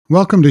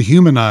Welcome to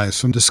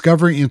Humanize from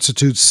Discovery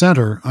Institute's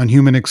Center on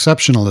Human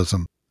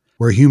Exceptionalism,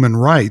 where human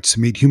rights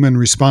meet human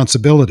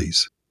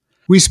responsibilities.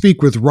 We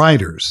speak with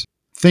writers,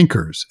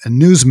 thinkers,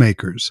 and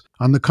newsmakers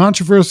on the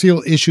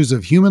controversial issues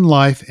of human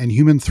life and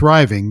human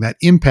thriving that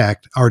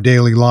impact our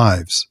daily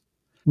lives.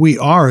 We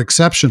are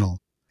exceptional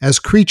as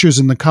creatures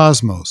in the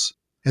cosmos,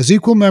 as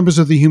equal members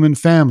of the human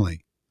family,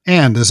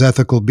 and as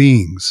ethical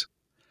beings.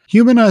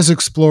 Humanize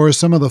explores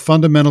some of the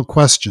fundamental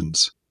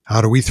questions.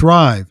 How do we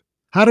thrive?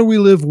 How do we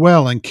live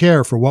well and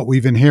care for what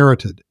we've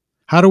inherited?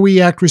 How do we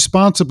act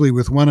responsibly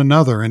with one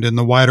another and in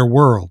the wider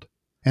world?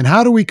 And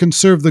how do we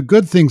conserve the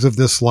good things of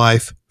this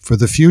life for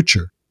the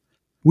future?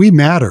 We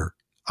matter.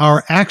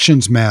 Our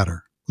actions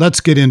matter.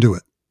 Let's get into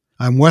it.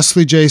 I'm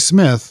Wesley J.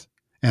 Smith,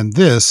 and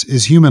this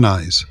is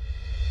Humanize.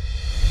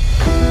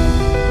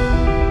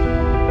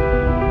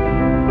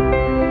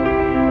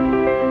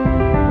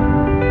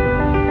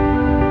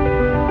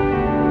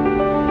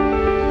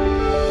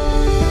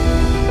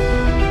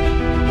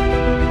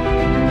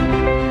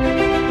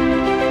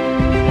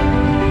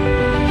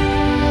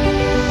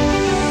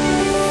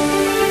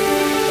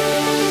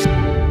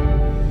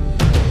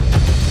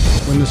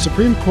 When the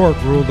Supreme Court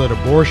ruled that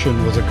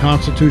abortion was a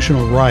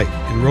constitutional right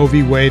in Roe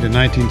v. Wade in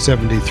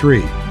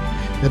 1973,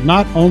 it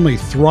not only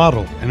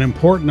throttled an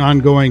important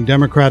ongoing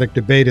democratic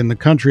debate in the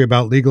country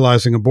about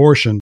legalizing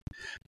abortion,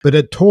 but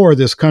it tore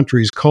this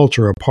country's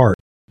culture apart.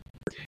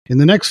 In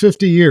the next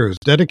 50 years,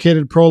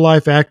 dedicated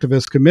pro-life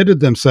activists committed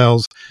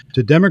themselves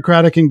to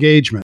democratic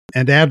engagement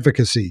and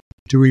advocacy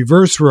to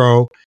reverse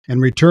Roe and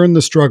return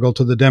the struggle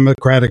to the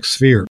democratic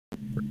sphere.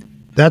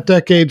 That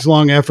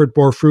decades-long effort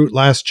bore fruit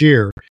last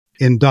year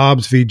in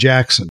Dobbs v.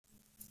 Jackson.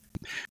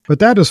 But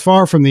that is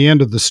far from the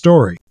end of the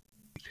story.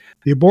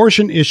 The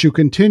abortion issue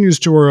continues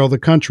to roil the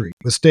country,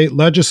 with state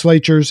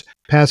legislatures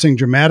passing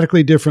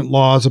dramatically different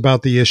laws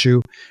about the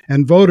issue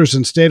and voters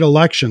in state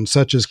elections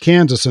such as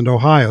Kansas and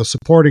Ohio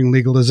supporting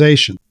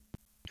legalization.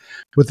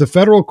 With the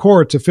federal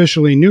courts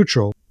officially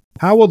neutral,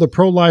 how will the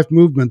pro-life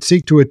movement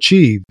seek to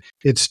achieve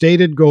its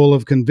stated goal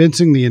of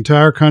convincing the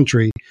entire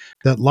country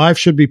that life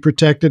should be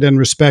protected and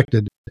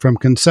respected from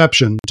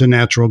conception to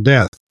natural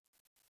death?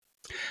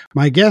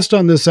 My guest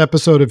on this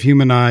episode of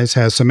Humanize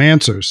has some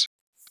answers.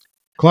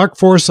 Clarke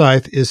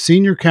Forsythe is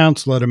senior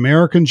counsel at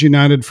Americans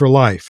United for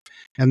Life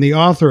and the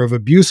author of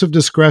Abuse of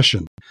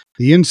Discretion,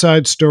 The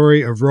Inside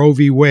Story of Roe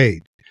v.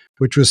 Wade,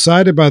 which was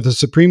cited by the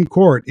Supreme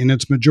Court in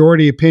its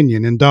majority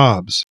opinion in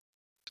Dobbs.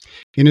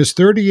 In his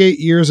 38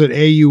 years at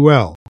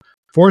AUL,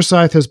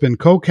 Forsythe has been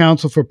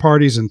co-counsel for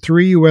parties in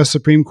 3 U.S.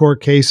 Supreme Court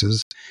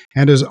cases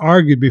and has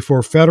argued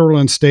before federal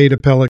and state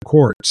appellate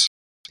courts.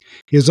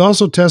 He has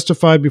also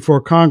testified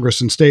before Congress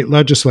and state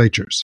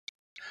legislatures.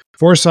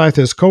 Forsythe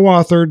has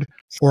co-authored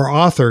or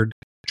authored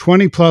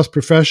 20-plus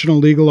professional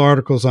legal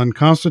articles on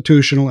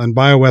constitutional and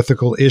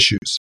bioethical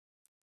issues.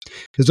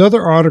 His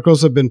other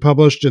articles have been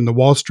published in the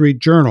Wall Street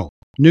Journal,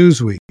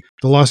 Newsweek,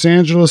 the Los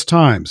Angeles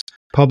Times,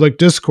 Public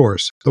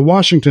Discourse, the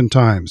Washington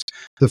Times,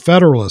 the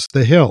Federalist,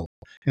 The Hill,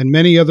 and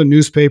many other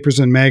newspapers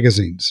and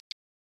magazines.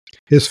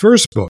 His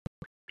first book,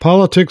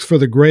 Politics for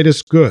the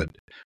Greatest Good,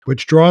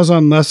 which draws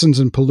on lessons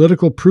in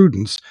political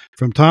prudence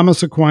from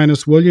Thomas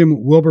Aquinas,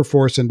 William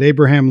Wilberforce, and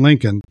Abraham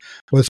Lincoln,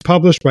 was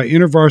published by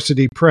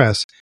InterVarsity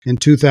Press in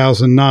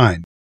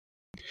 2009.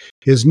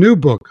 His new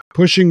book,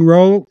 Pushing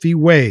Roe v.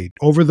 Wade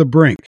Over the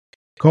Brink,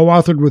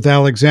 co-authored with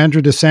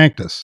Alexandra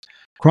DeSanctis,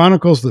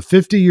 chronicles the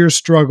 50-year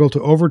struggle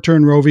to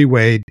overturn Roe v.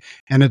 Wade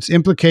and its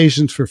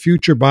implications for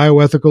future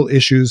bioethical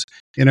issues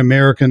in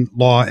American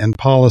law and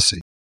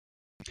policy.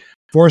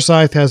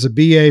 Forsythe has a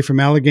BA from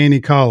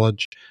Allegheny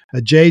College, a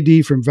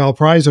JD from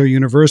Valparaiso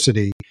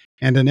University,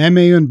 and an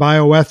MA in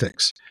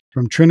bioethics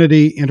from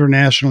Trinity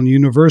International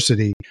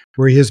University,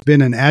 where he has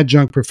been an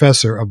adjunct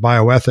professor of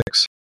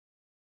bioethics.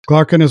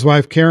 Clarke and his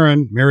wife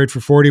Karen, married for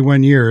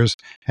 41 years,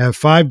 have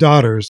 5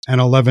 daughters and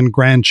 11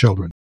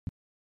 grandchildren.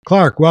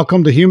 Clarke,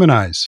 welcome to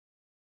Humanize.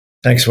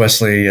 Thanks,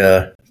 Wesley.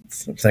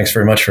 Thanks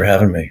very much for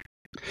having me.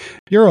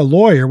 You're a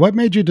lawyer. What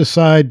made you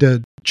decide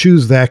to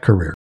choose that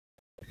career?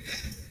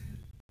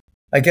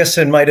 I guess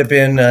it might have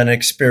been an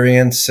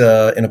experience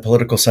in a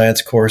political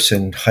science course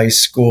in high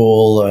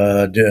school,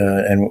 and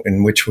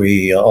in which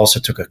we also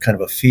took a kind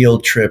of a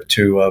field trip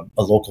to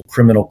a local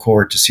criminal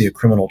court to see a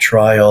criminal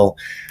trial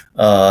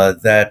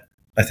that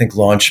I think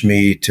launched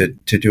me to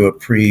do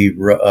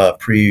a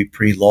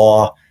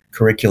pre-law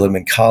curriculum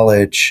in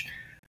college.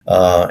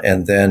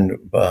 And then,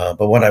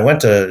 but when I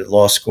went to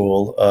law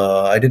school,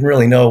 I didn't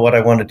really know what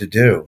I wanted to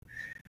do.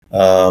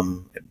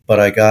 But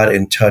I got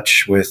in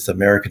touch with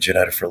Americans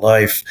United for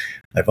Life.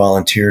 I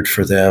volunteered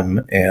for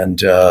them,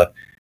 and after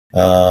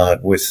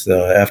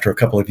a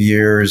couple of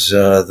years,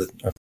 the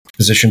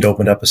position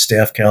opened up as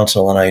staff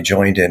counsel, and I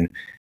joined in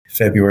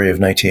February of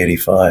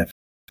 1985.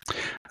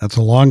 That's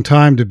a long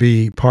time to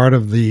be part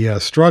of the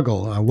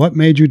struggle. What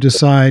made you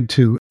decide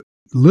to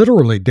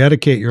literally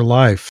dedicate your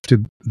life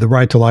to the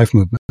Right to Life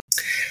movement?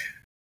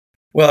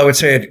 Well, I would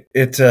say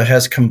it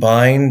has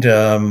combined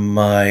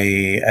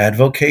my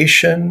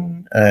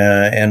advocation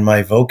and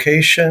my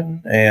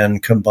vocation,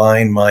 and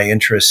combined my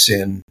interests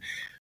in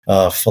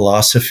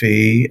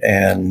philosophy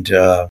and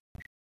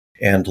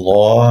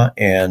law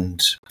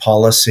and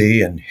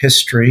policy and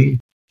history,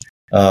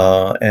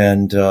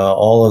 and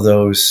all of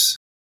those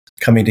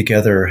coming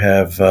together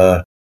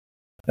have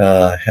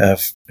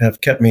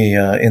kept me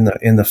in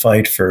the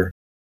fight for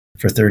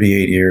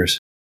 38 years.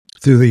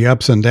 Through the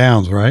ups and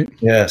downs, right?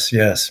 Yes,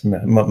 yes,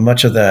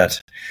 much of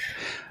that.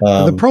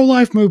 The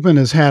pro-life movement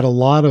has had a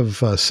lot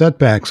of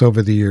setbacks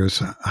over the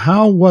years.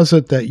 How was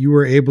it that you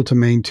were able to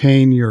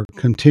maintain your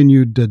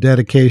continued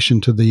dedication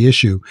to the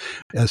issue,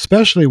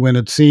 especially when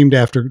it seemed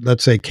after,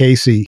 let's say,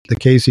 the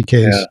Casey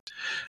case,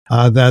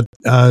 that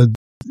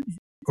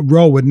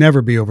Roe would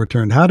never be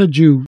overturned? How did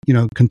you,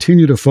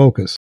 continue to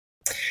focus?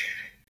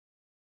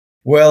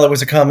 Well, it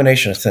was a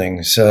combination of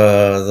things: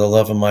 the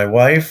love of my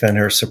wife and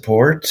her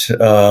support,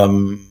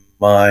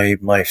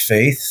 my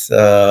faith,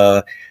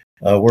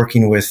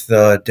 working with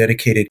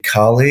dedicated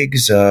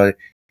colleagues.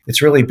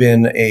 It's really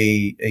been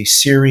a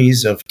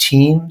series of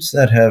teams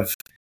that have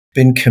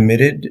been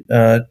committed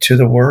to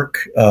the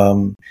work.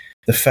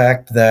 The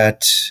fact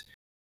that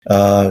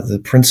the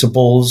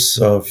principles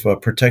of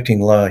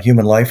protecting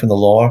human life and the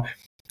law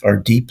are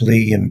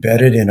deeply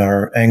embedded in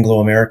our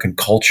Anglo-American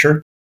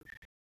culture.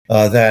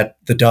 That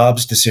the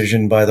Dobbs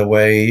decision, by the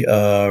way,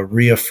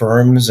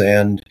 reaffirms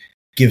and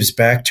gives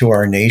back to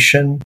our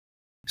nation.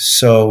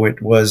 So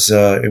it was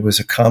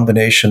a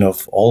combination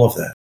of all of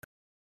that.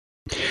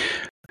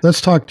 Let's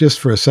talk just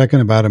for a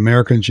second about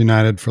Americans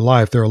United for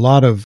Life. There are a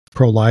lot of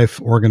pro-life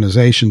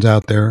organizations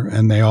out there,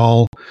 and they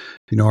all,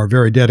 are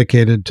very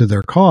dedicated to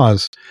their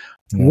cause.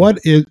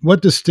 Mm.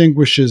 What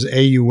distinguishes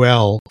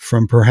AUL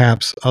from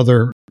perhaps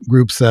other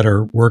groups that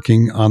are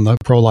working on the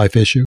pro-life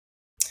issue?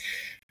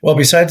 Well,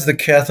 besides the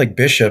Catholic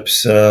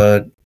bishops,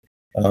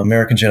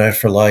 Americans United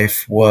for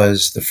Life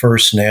was the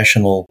first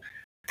national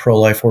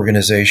pro-life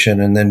organization,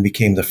 and then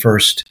became the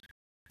first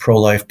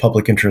pro-life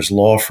public interest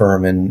law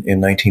firm in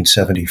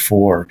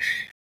 1974.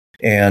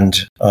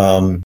 And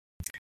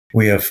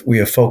we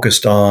have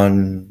focused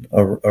on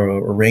a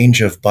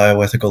range of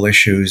bioethical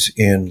issues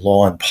in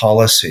law and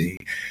policy,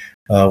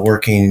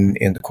 working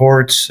in the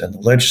courts and the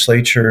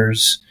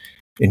legislatures,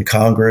 in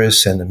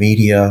Congress and the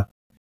media.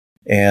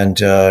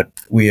 And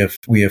we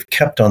have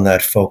kept on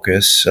that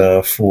focus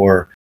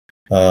for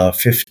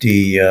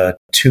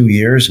 52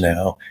 years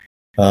now,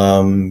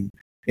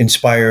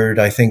 inspired,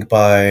 I think,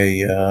 by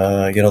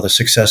the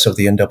success of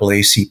the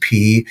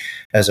NAACP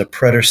as a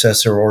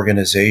predecessor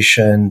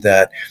organization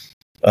that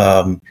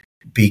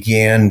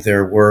began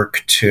their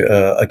work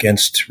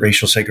against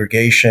racial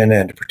segregation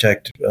and to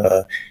protect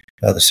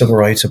the civil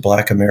rights of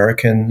Black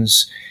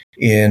Americans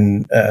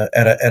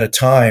at a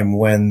time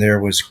when there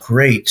was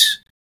great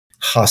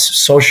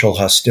social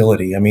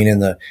hostility. I mean, in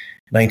the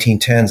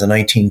 1910s and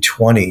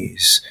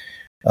 1920s,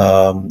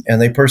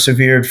 and they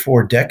persevered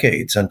for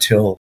decades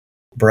until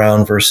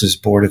Brown versus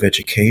Board of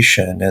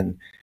Education, and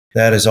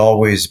that has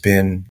always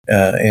been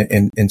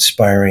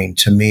inspiring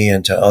to me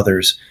and to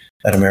others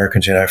at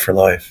Americans United for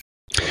Life.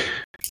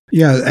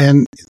 Yeah,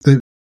 and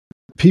the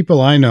people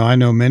I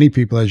know many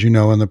people, as you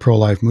know, in the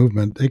pro-life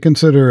movement, they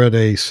consider it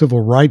a civil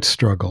rights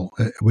struggle.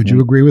 Would you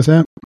agree with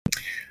that?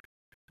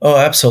 Oh,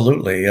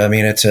 absolutely. I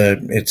mean,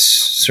 it's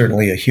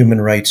certainly a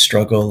human rights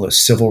struggle, a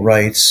civil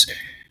rights.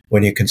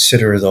 When you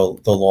consider the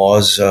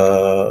laws,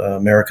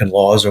 American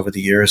laws over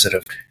the years that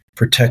have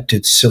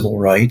protected civil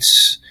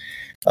rights,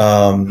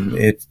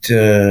 it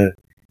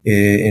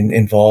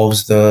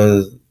involves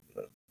the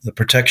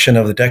protection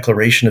of the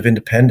Declaration of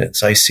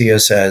Independence. I see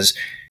us as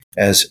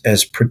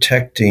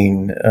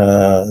protecting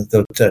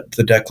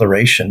the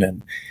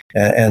Declaration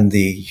and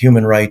the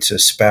human rights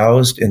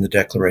espoused in the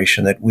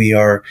Declaration, that we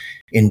are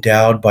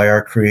endowed by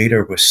our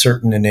Creator with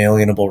certain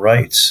inalienable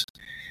rights,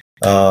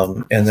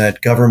 and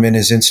that government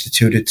is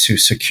instituted to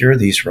secure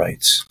these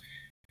rights.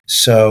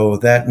 So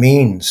that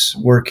means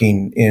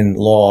working in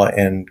law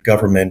and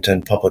government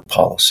and public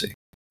policy.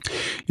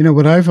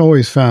 What I've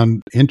always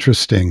found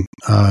interesting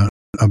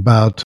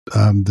about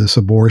this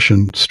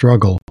abortion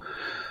struggle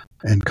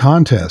and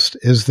contest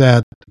is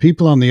that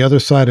people on the other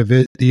side of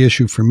the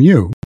issue from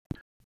you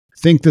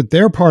think that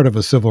they're part of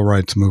a civil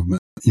rights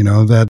movement,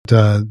 that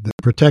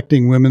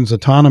protecting women's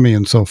autonomy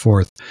and so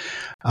forth.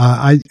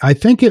 I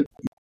think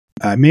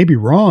I may be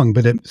wrong,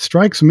 but it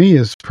strikes me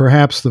as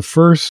perhaps the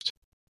first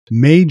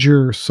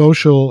major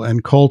social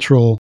and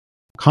cultural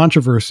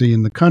controversy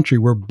in the country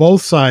where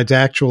both sides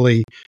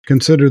actually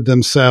considered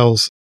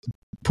themselves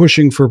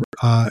pushing for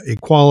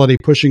equality,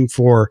 pushing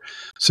for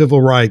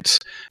civil rights,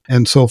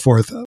 and so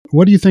forth.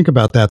 What do you think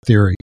about that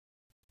theory?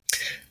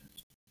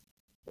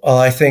 Well,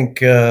 I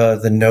think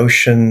the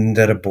notion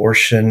that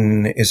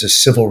abortion is a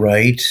civil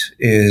right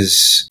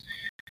is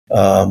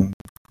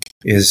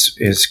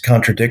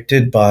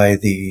contradicted by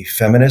the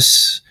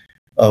feminists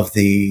of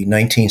the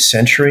 19th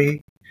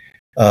century.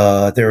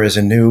 There is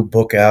a new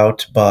book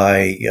out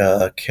by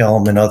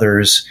Kelm and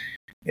others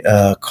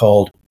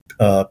called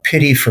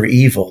Pity for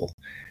Evil,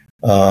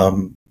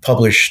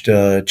 published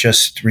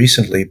just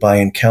recently by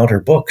Encounter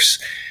Books,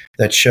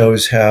 that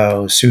shows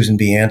how Susan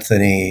B.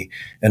 Anthony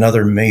and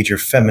other major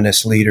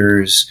feminist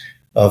leaders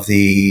of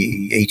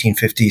the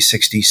 1850s,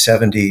 60s,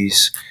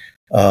 70s,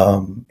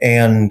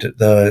 and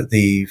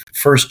the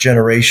first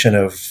generation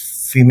of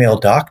female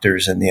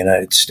doctors in the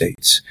United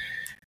States,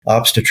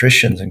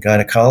 obstetricians and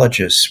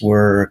gynecologists,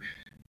 were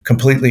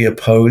completely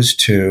opposed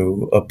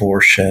to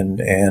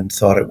abortion and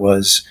thought it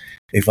was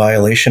a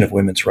violation of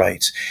women's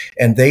rights.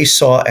 And they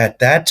saw at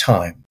that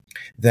time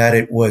that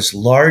it was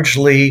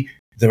largely,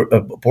 the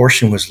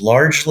abortion was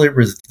largely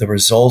the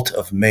result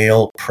of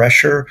male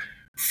pressure,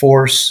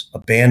 force,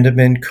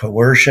 abandonment,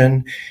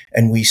 coercion.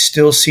 And we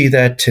still see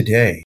that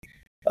today.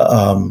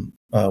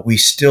 We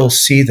still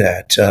see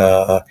that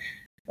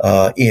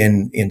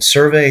in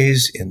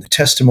surveys, in the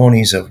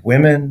testimonies of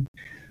women.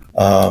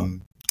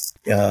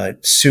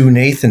 Sue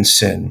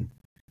Nathanson,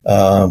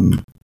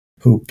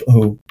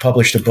 who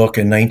published a book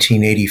in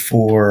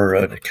 1984,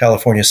 a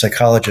California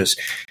psychologist,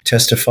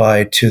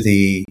 testified to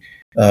the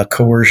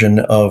coercion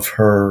of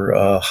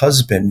her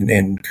husband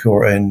and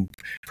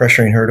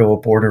pressuring her to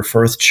abort her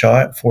fourth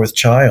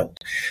child.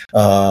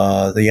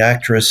 The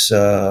actress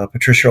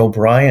Patricia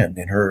O'Brien,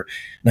 in her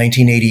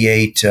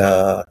 1988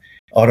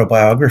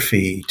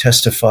 autobiography,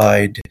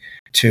 testified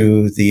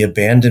to the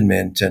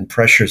abandonment and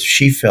pressures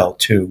she felt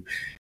to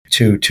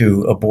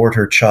abort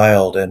her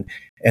child.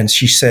 And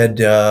she said,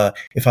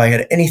 if I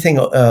had anything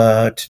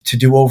to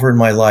do over in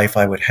my life,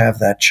 I would have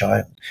that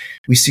child.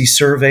 We see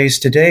surveys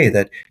today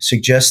that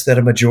suggest that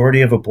a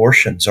majority of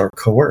abortions are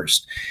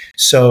coerced.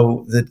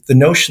 So the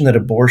notion that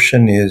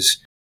abortion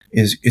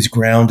is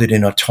grounded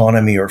in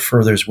autonomy or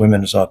furthers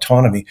women's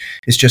autonomy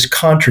is just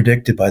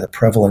contradicted by the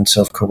prevalence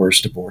of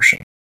coerced abortion.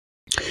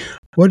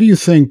 What do you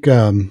think,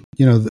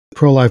 the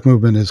pro-life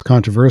movement is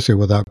controversial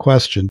without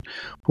question.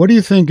 What do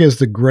you think is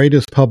the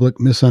greatest public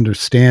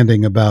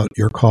misunderstanding about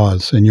your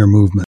cause and your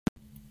movement?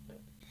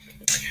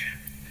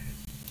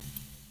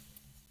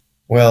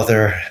 Well,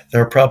 there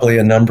are probably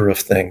a number of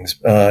things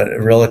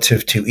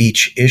relative to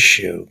each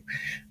issue,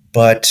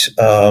 but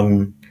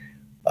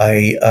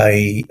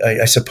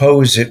I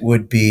suppose it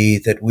would be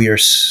that we are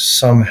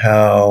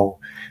somehow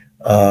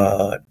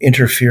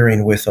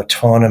interfering with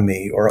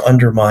autonomy or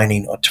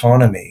undermining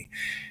autonomy.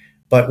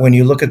 But when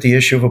you look at the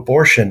issue of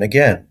abortion,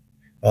 again,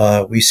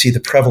 we see the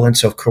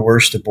prevalence of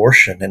coerced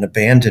abortion and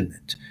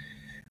abandonment.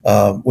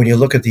 When you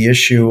look at the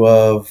issue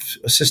of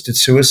assisted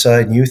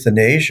suicide and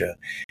euthanasia,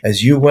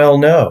 as you well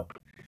know,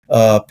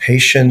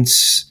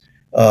 patients,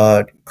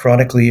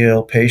 chronically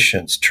ill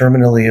patients,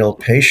 terminally ill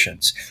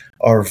patients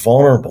are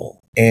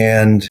vulnerable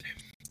and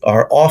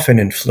are often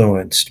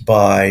influenced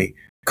by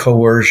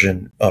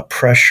coercion,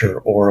 pressure,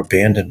 or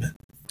abandonment.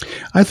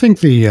 I think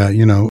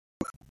the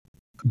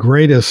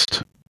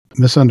greatest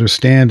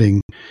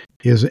misunderstanding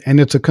is, and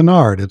it's a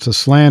canard, it's a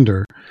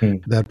slander,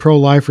 that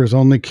pro-lifers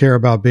only care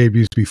about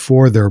babies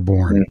before they're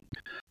born.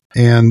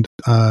 And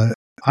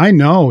I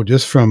know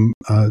just from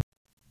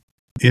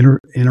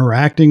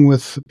interacting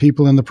with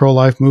people in the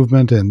pro-life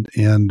movement and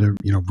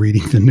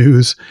reading the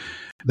news,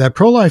 that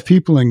pro-life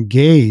people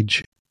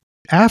engage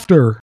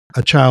after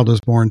a child is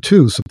born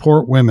too,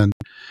 support women,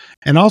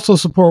 and also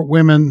support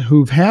women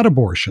who've had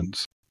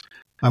abortions.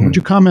 Would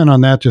you comment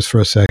on that just for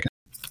a second?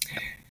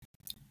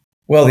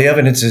 Well, the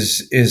evidence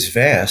is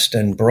vast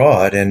and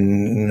broad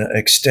and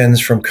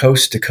extends from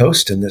coast to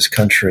coast in this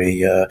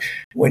country.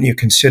 When you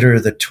consider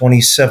the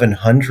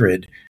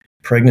 2,700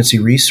 pregnancy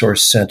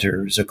resource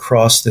centers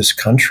across this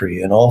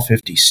country in all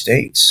 50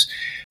 states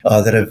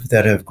that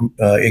have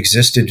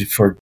existed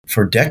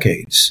for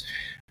decades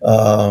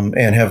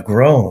and have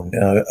grown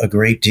a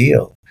great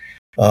deal.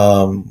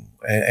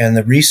 And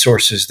the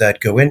resources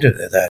that go into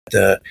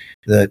that,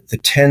 the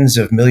tens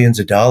of millions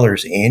of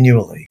dollars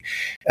annually.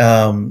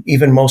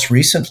 Even most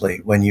recently,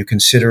 when you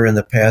consider in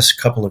the past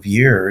couple of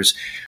years,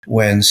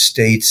 when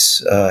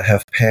states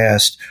have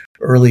passed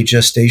early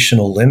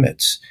gestational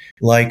limits,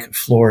 like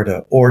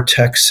Florida or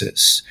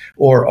Texas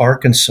or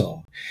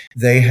Arkansas,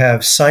 they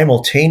have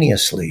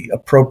simultaneously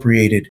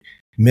appropriated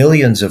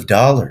millions of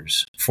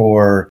dollars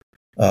for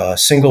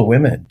single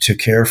women to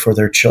care for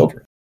their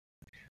children.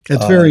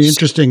 It's very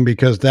interesting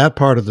because that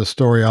part of the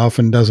story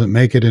often doesn't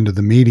make it into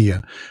the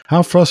media.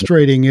 How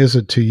frustrating is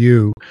it to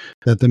you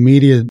that the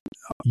media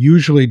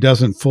usually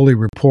doesn't fully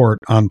report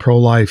on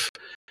pro-life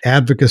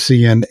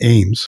advocacy and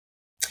aims?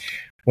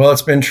 Well,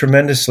 it's been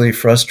tremendously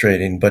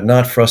frustrating, but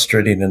not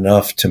frustrating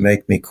enough to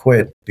make me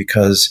quit,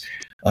 because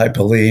I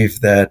believe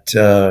that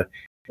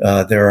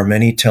there are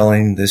many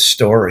telling this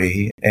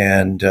story,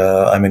 and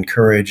I'm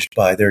encouraged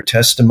by their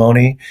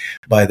testimony,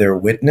 by their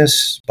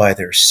witness, by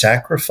their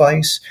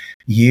sacrifice,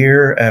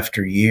 year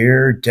after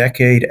year,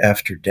 decade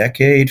after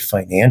decade,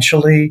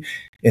 financially,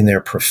 in their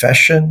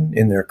profession,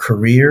 in their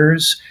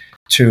careers,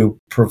 to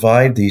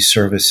provide these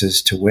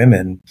services to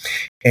women.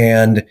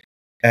 And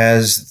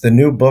as the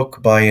new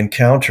book by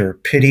Encounter,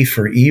 Pity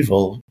for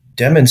Evil,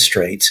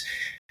 demonstrates,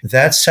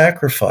 that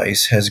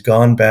sacrifice has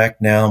gone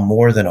back now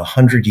more than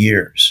 100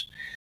 years.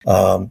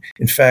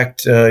 In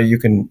fact, you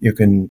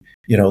can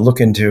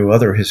look into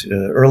other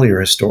earlier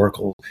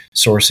historical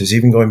sources,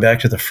 even going back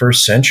to the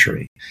first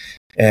century,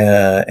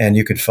 and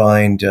you could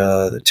find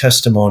the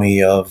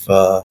testimony of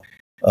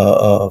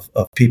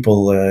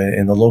people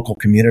in the local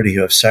community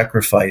who have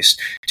sacrificed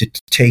to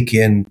take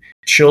in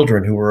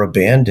children who were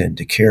abandoned,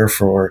 to care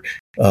for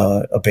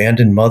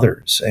abandoned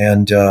mothers,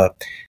 and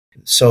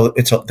so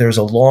there's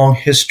a long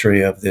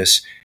history of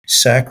this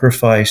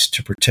sacrifice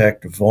to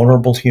protect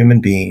vulnerable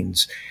human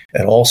beings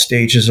at all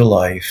stages of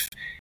life,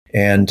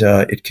 and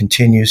it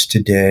continues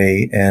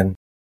today. And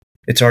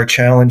it's our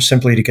challenge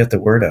simply to get the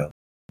word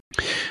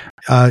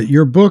out.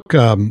 Your book,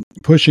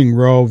 Pushing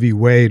Roe v.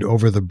 Wade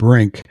Over the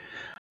Brink,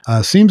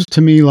 seems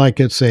to me like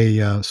it's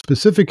a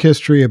specific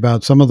history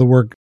about some of the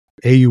work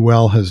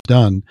AUL has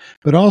done,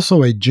 but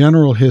also a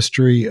general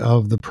history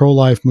of the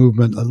pro-life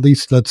movement, at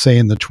least, let's say,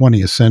 in the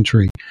 20th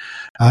century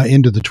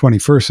into the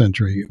 21st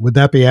century. Would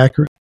that be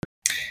accurate?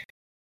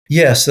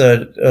 Yes,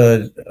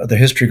 the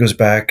history goes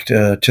back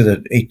to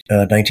the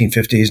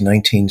 1950s,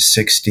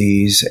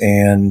 1960s,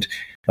 and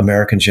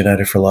American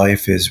Genetic for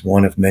Life is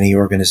one of many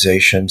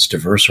organizations,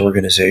 diverse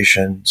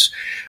organizations,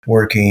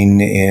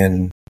 working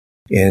in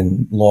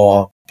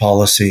law,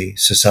 policy,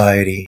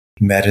 society,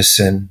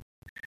 medicine,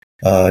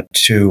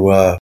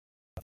 to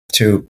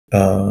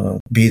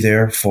be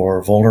there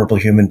for vulnerable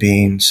human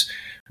beings,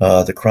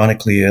 the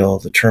chronically ill,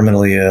 the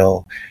terminally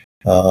ill,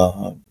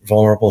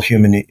 vulnerable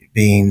human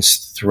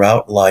beings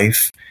throughout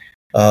life.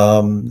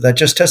 That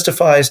just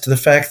testifies to the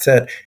fact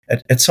that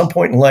at some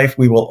point in life,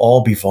 we will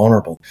all be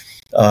vulnerable.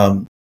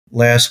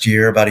 Last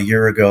year, about a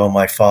year ago,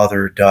 my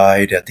father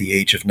died at the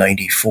age of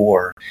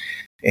 94.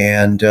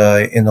 And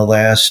in the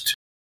last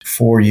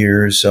 4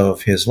 years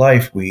of his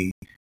life, we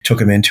took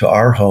him into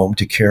our home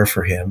to care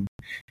for him.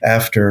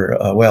 After,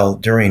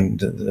 during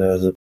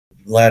the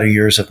latter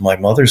years of my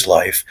mother's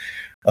life,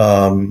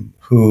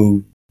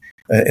 who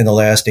in the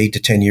last 8 to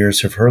 10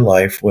 years of her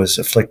life was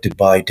afflicted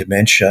by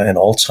dementia and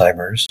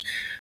Alzheimer's,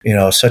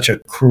 such a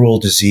cruel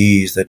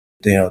disease that,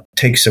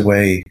 takes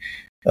away,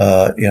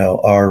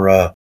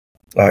 our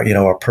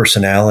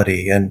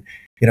personality. And,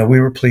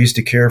 we were pleased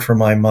to care for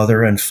my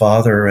mother and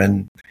father,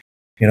 and,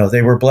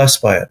 they were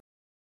blessed by it.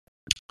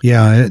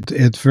 Yeah,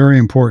 it's very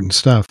important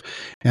stuff.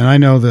 And I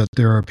know that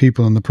there are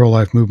people in the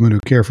pro-life movement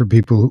who care for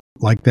people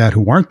like that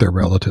who aren't their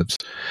relatives.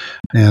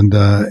 And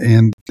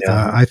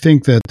I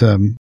think that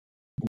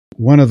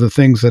one of the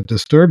things that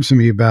disturbs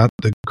me about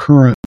the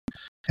current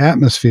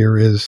atmosphere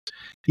is,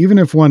 even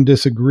if one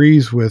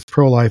disagrees with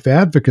pro-life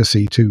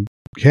advocacy, to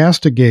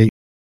castigate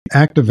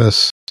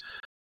activists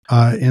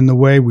in the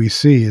way we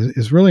see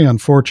is really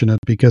unfortunate,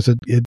 because it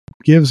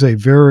gives a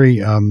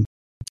very,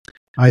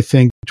 I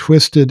think,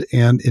 twisted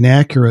and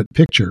inaccurate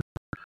picture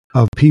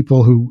of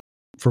people who,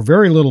 for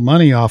very little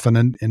money often,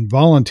 and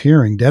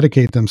volunteering,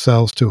 dedicate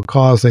themselves to a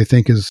cause they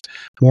think is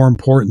more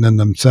important than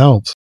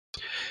themselves.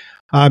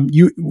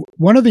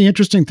 One of the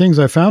interesting things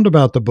I found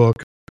about the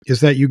book is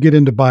that you get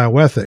into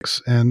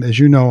bioethics. And as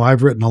you know,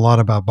 I've written a lot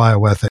about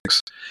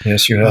bioethics.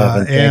 Yes, you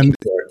have. And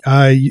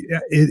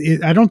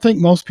I don't think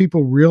most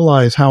people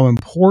realize how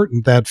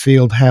important that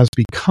field has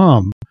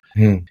become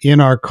in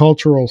our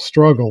cultural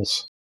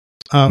struggles.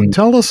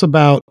 Tell us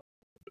about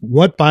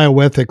what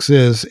bioethics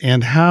is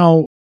and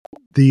how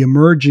the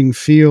emerging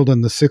field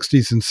in the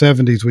 60s and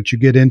 70s, which you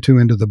get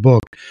into the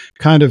book,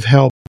 kind of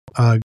help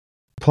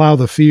plow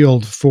the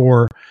field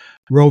for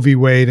Roe v.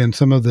 Wade and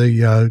some of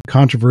the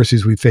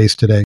controversies we face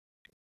today.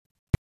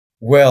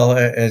 Well,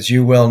 as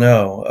you well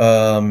know,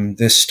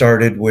 this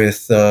started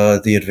with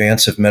the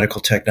advance of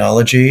medical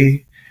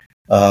technology,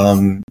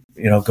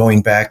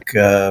 going back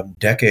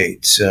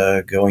decades,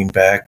 going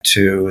back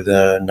to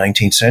the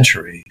 19th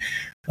century.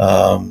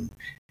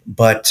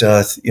 But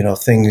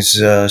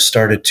things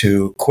started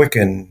to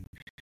quicken,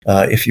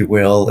 if you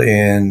will,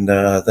 in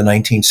the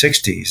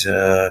 1960s.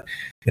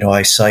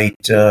 I cite,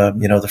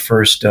 the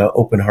first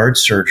open heart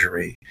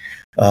surgery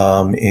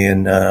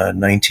in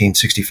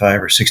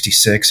 1965 or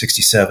 66,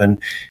 67,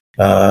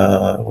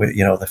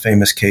 the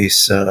famous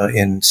case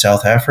in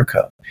South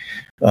Africa.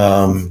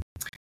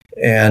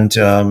 And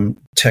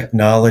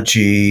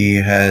technology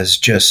has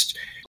just,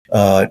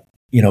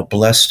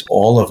 blessed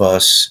all of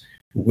us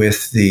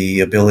with the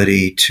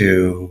ability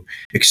to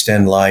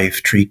extend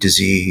life, treat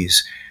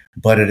disease,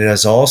 but it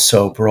has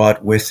also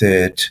brought with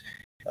it,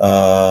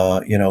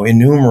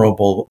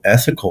 innumerable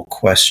ethical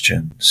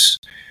questions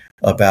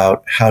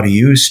about how to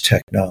use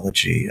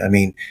technology. I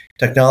mean,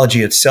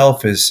 technology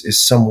itself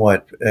is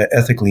somewhat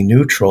ethically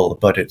neutral,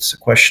 but it's a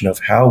question of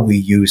how we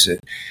use it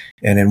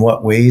and in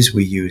what ways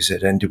we use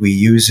it. And do we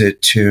use it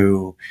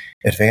to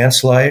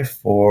advance life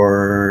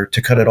or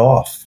to cut it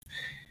off?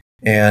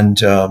 And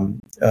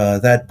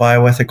that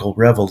bioethical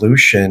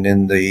revolution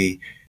in the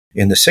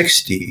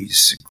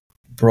 60s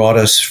brought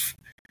us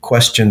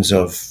questions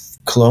of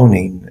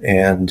cloning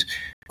and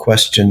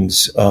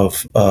questions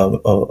of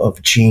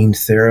gene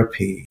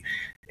therapy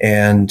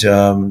and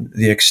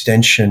the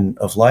extension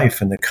of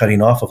life and the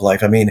cutting off of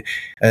life. I mean,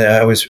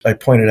 I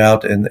pointed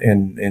out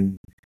in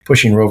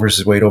pushing Roe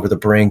versus Wade over the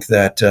brink,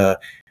 that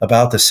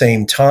about the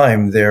same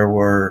time there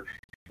were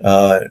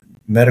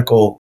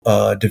medical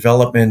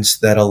developments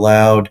that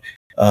allowed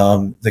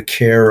the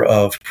care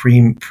of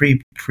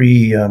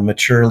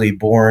prematurely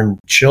born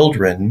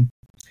children.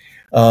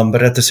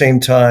 But at the same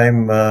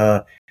time,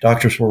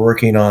 doctors were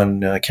working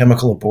on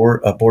chemical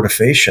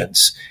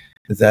abortifacients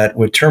that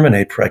would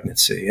terminate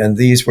pregnancy, and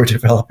these were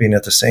developing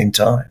at the same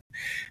time.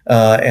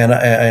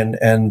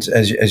 And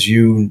as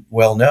you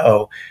well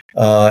know,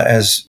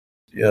 as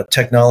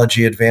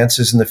technology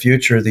advances in the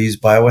future, these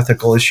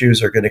bioethical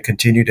issues are going to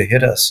continue to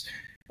hit us,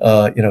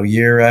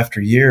 year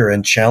after year,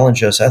 and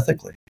challenge us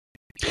ethically.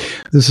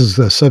 This is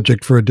a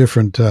subject for a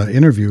different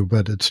interview,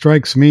 but it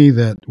strikes me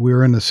that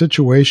we're in a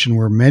situation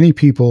where many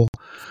people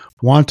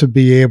want to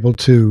be able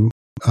to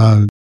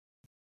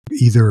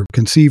either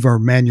conceive or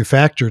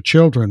manufacture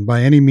children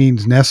by any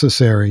means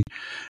necessary,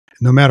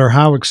 no matter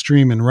how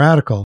extreme and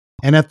radical.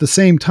 And at the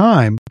same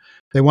time,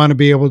 they want to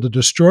be able to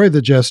destroy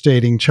the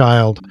gestating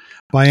child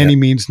by any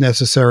means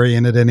necessary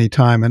and at any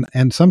time.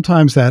 And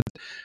sometimes that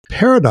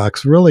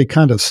paradox really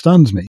kind of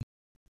stuns me.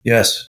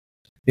 Yes,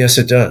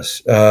 it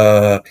does.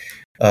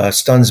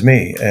 Stuns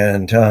me,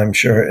 and I'm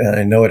sure, and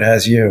I know it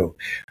has you.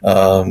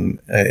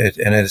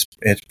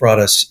 It's brought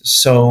us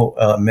so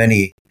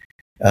many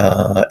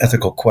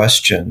ethical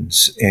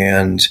questions,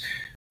 and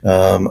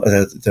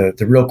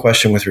the real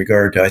question with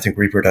regard to, I think,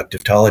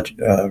 reproductive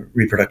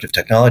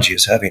technology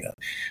is having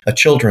a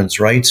children's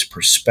rights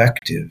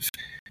perspective,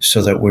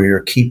 so that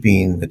we're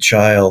keeping the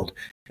child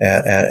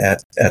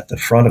at the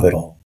front of it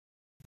all.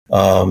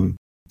 One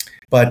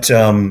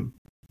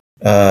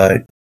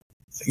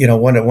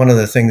of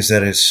the things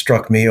that has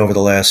struck me over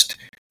the last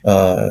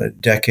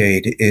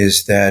decade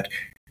is that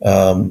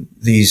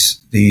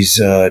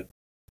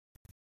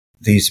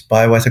these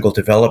bioethical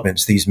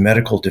developments, these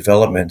medical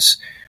developments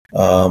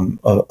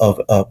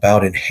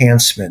about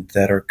enhancement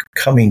that are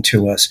coming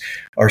to us,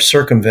 are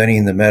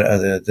circumventing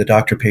the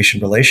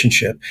doctor-patient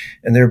relationship,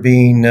 and they're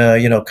being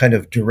kind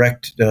of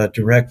direct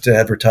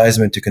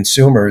advertisement to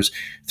consumers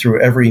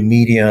through every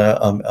media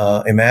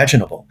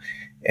imaginable.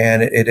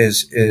 And it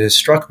has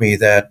struck me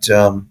that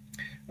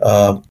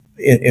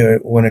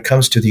when it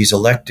comes to these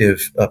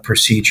elective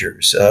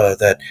procedures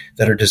that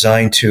are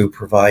designed to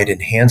provide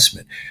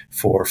enhancement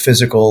for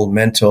physical,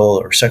 mental,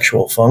 or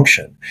sexual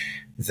function,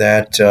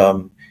 that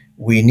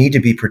we need to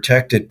be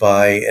protected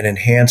by an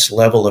enhanced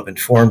level of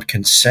informed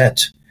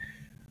consent,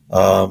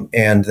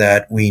 and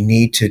that we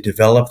need to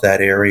develop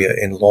that area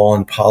in law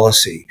and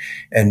policy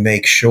and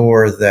make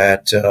sure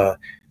that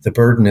the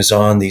burden is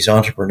on these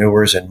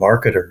entrepreneurs and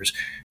marketers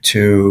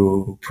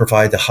to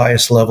provide the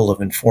highest level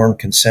of informed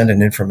consent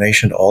and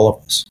information to all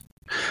of us.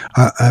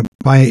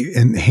 By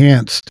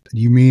enhanced,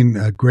 you mean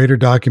greater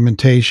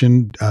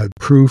documentation,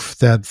 proof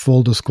that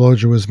full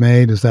disclosure was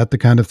made? Is that the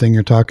kind of thing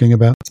you're talking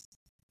about?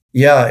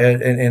 Yeah,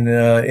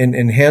 and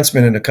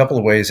enhancement in a couple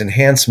of ways.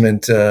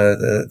 Enhancement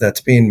that's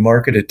being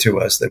marketed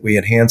to us, that we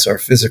enhance our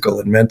physical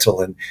and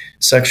mental and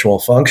sexual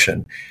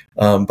function,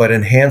 but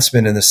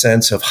enhancement in the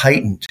sense of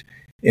heightened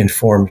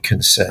informed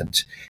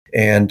consent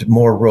and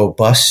more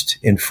robust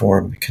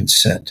informed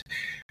consent,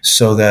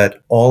 so that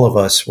all of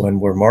us, when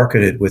we're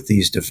marketed with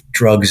these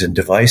drugs and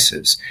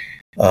devices,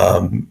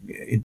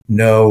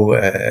 know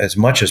as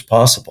much as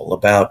possible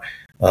about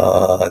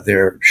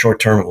their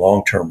short-term and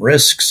long-term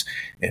risks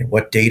and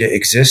what data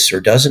exists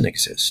or doesn't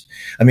exist.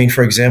 I mean,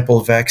 for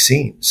example,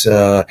 vaccines.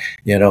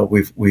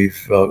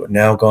 We've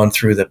now gone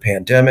through the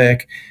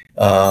pandemic,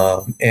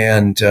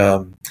 and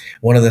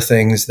one of the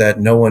things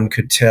that no one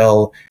could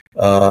tell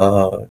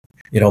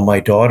my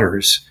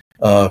daughters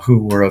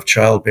who were of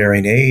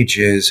childbearing age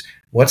is,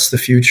 what's the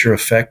future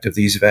effect of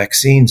these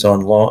vaccines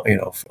on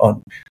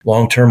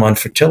long-term on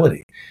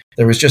fertility?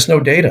 There was just no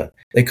data.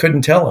 They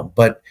couldn't tell them.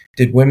 But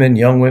did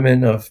young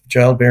women of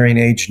childbearing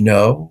age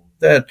know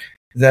that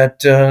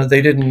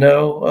they didn't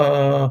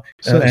know?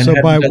 So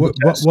by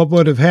what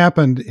would have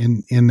happened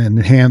in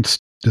enhanced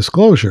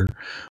disclosure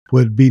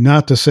would be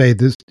not to say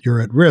this,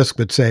 you're at risk,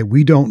 but say,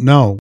 we don't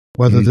know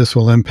whether this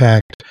will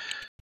impact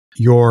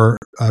your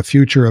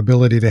future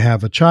ability to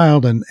have a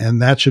child,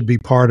 and that should be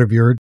part of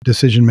your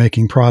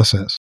decision-making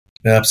process.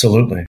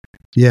 Absolutely.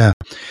 Yeah.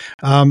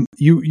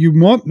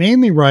 You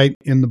mainly write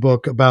in the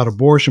book about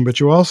abortion, but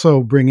you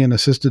also bring in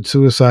assisted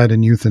suicide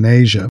and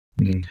euthanasia.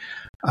 Mm-hmm.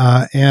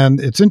 And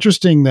it's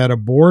interesting that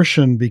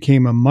abortion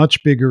became a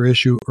much bigger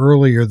issue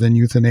earlier than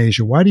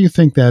euthanasia. Why do you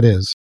think that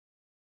is?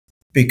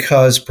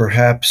 Because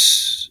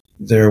perhaps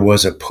there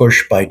was a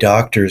push by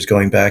doctors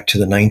going back to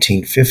the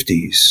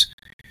 1950s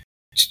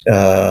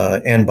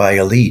and by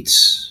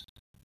elites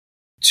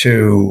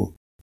to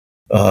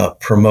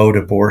promote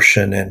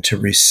abortion and to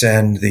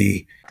rescind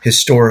the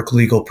historic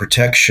legal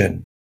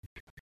protection,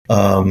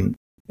 and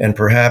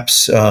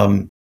perhaps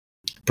the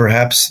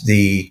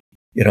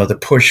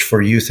push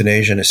for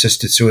euthanasia and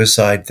assisted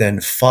suicide then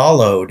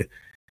followed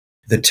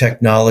the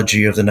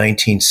technology of the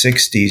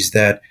 1960s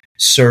that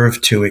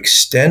served to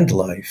extend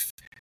life,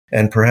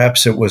 and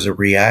perhaps it was a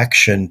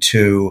reaction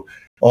to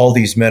all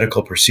these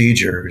medical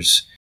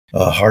procedures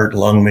heart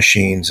lung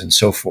machines and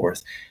so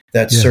forth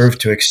that Yes. served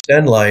to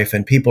extend life.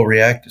 And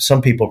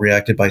some people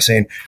reacted by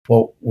saying,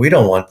 well, we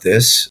don't want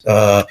this.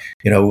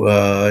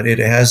 It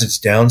has its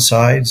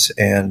downsides.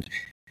 And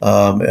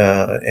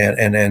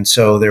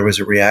so there was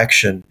a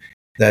reaction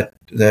that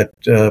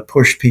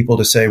pushed people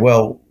to say,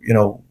 well,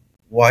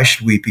 why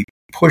should we be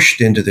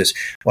pushed into this?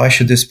 Why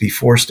should this be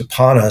forced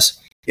upon us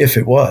if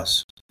it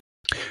was?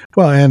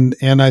 Well,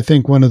 and I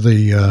think one of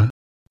the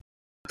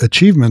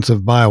achievements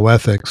of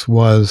bioethics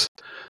was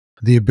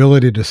the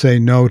ability to say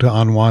no to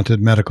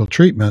unwanted medical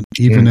treatment,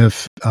 even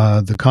if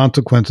the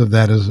consequence of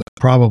that is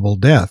probable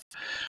death.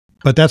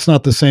 But that's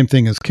not the same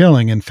thing as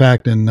killing. In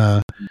fact, in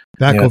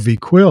Vacco v.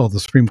 Quill, the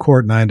Supreme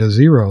Court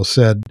 9-0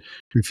 said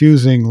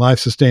refusing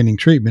life-sustaining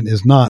treatment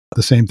is not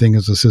the same thing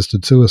as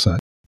assisted suicide.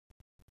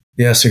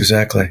 Yes,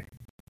 exactly.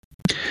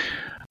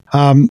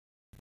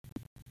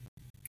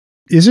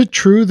 Is it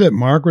true that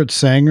Margaret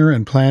Sanger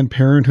and Planned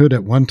Parenthood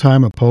at one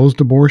time opposed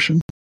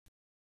abortion?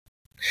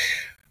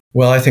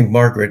 Well, I think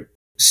Margaret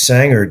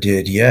Sanger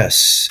did,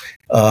 yes.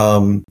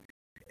 And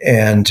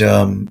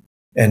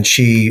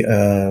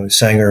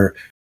Sanger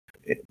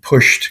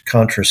pushed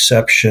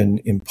contraception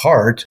in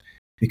part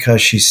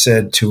because she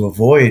said to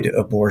avoid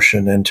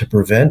abortion and to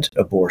prevent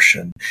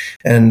abortion.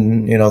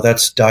 And,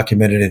 that's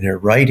documented in her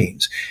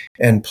writings.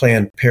 And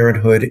Planned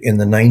Parenthood in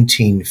the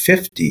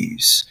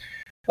 1950s,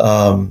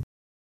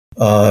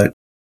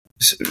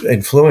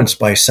 influenced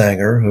by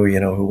Sanger,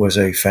 who was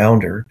a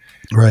founder,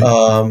 right.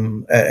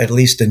 At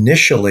least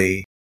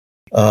initially,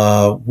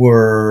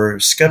 were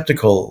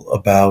skeptical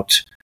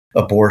about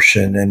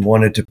abortion and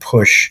wanted to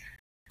push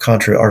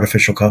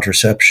artificial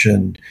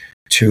contraception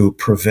to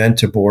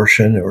prevent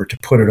abortion or to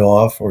put it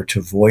off or to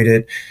avoid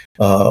it,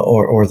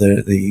 or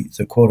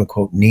the quote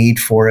unquote need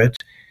for it.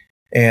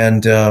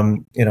 And,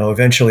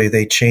 eventually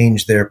they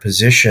changed their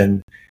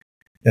position,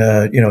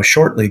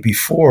 shortly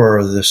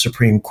before the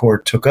Supreme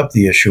Court took up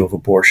the issue of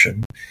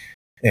abortion,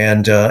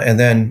 and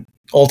then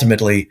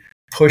ultimately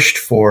pushed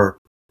for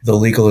the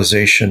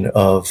legalization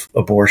of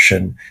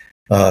abortion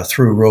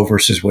through Roe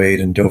versus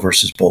Wade and Doe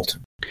versus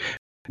Bolton.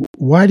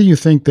 Why do you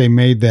think they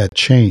made that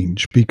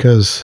change?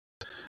 Because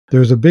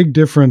there's a big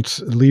difference,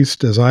 at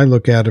least as I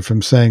look at it,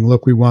 from saying,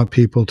 look, we want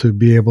people to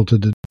be able to,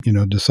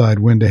 decide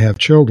when to have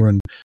children,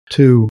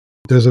 to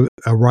there's a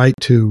right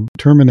to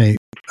terminate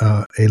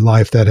a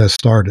life that has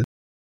started.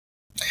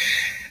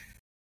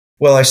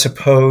 Well, I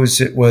suppose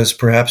it was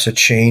perhaps a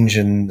change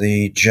in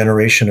the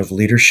generation of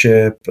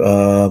leadership.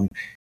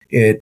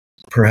 It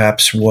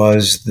perhaps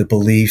was the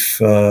belief,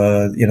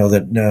 that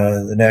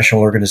the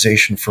National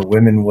Organization for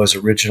Women was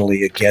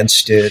originally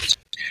against it.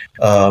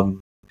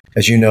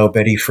 As you know,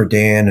 Betty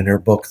Friedan in her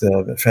book,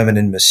 The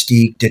Feminine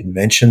Mystique, didn't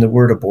mention the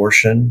word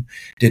abortion,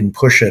 didn't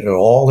push it at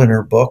all in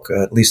her book,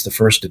 at least the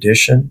first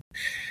edition.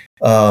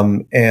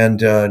 Now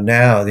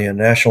the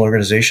National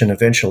Organization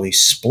eventually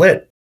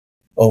split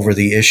over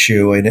the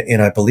issue,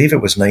 and I believe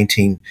it was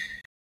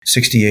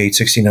 1968,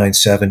 69,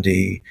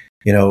 70,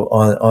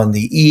 on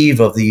the eve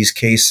of these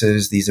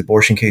cases, these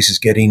abortion cases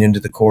getting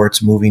into the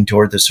courts, moving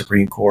toward the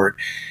Supreme Court.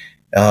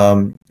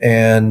 When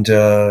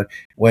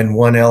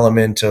one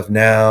element of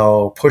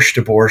now pushed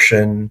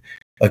abortion,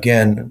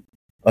 again,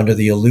 under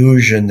the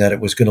illusion that it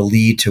was going to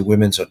lead to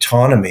women's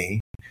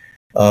autonomy,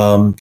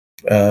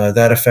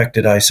 that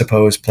affected, I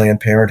suppose, Planned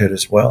Parenthood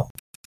as well.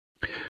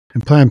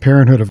 And Planned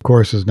Parenthood, of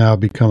course, has now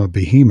become a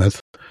behemoth.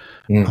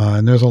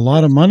 And there's a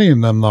lot of money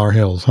in them Lar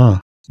Hills,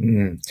 huh?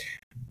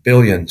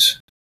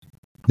 Billions.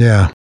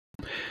 Yeah.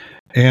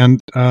 And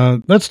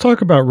let's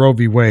talk about Roe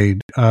v.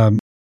 Wade.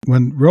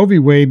 When Roe v.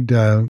 Wade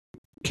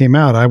came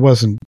out, I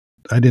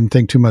didn't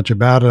think too much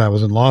about it. I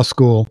was in law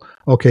school.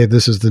 Okay,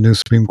 this is the new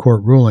Supreme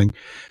Court ruling.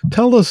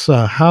 Tell us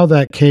how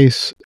that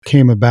case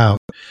came about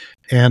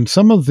and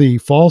some of the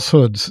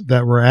falsehoods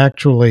that were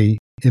actually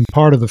in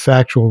part of the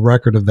factual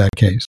record of that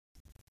case.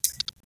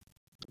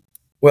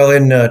 Well,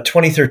 in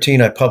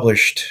 2013, I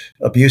published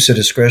Abuse of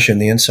Discretion,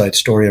 the Inside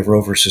Story of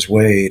Roe versus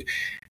Wade.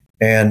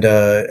 And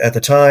at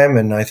the time,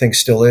 and I think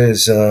still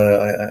is,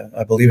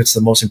 I believe it's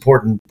the most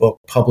important book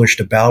published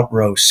about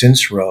Roe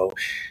since Roe,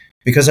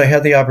 because I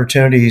had the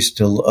opportunities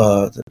to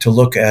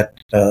look at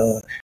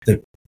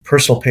the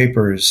personal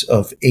papers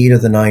of 8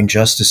 of the 9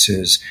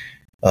 justices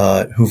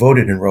who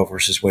voted in Roe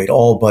versus Wade,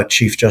 all but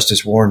Chief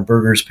Justice Warren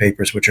Burger's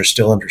papers, which are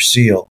still under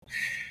seal.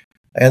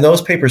 And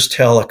those papers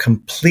tell a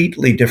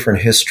completely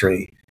different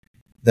history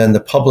than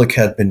the public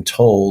had been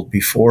told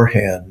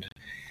beforehand.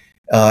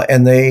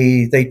 And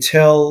they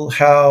tell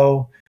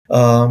how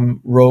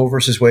Roe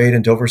versus Wade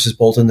and Doe versus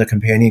Bolton, the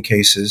companion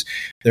cases,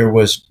 there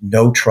was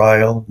no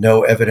trial,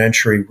 no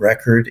evidentiary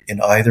record in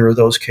either of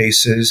those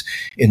cases.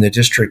 In the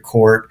district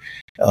court,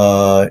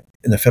 in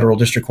the federal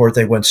district court,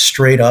 they went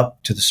straight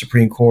up to the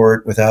Supreme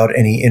Court without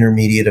any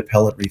intermediate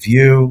appellate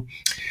review.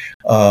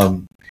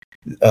 The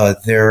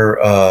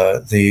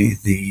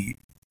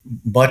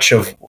much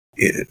of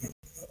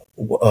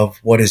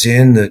what is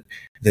in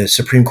the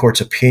Supreme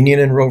Court's opinion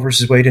in Roe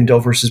versus Wade and Doe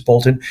versus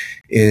Bolton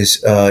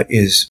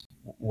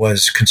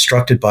was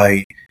constructed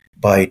by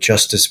by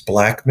Justice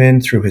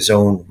Blackmun through his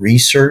own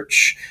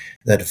research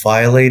that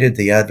violated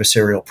the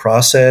adversarial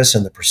process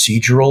and the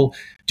procedural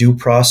due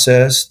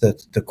process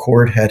that the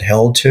court had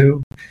held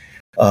to.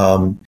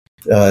 The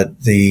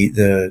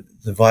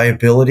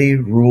viability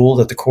rule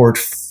that the court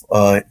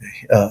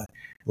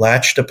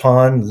latched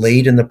upon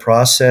late in the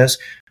process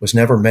was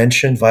never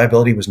mentioned.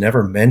 Viability was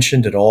never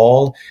mentioned at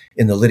all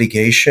in the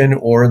litigation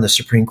or in the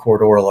Supreme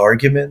Court oral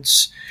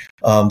arguments.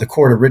 The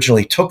court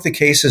originally took the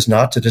cases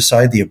not to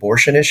decide the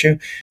abortion issue,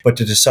 but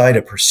to decide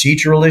a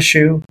procedural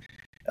issue.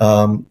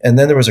 And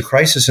then there was a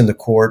crisis in the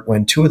court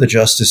when two of the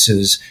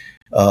justices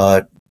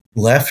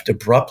left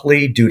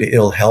abruptly due to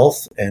ill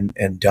health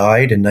and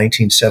died in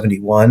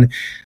 1971.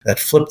 That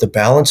flipped the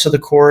balance of the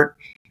court,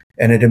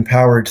 and it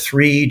empowered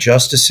three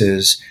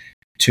justices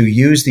to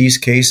use these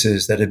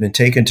cases that had been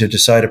taken to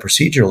decide a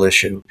procedural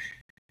issue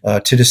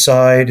to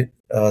decide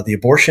the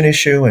abortion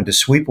issue and to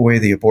sweep away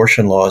the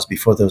abortion laws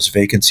before those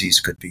vacancies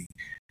could be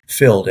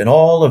filled. And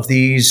all of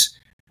these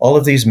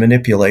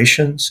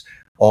manipulations,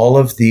 all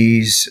of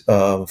these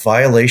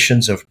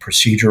violations of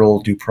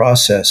procedural due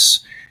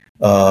process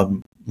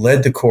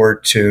led the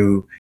court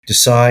to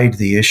decide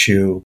the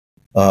issue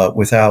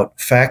without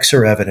facts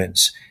or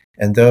evidence.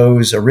 And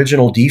those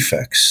original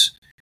defects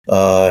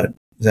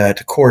that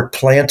the court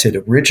planted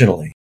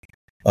originally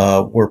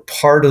were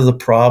part of the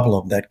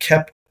problem that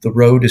kept the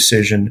Roe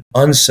decision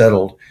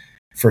unsettled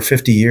for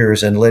 50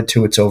 years and led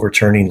to its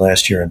overturning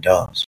last year in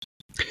Dobbs.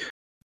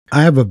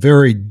 I have a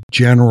very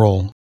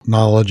general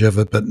knowledge of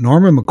it, but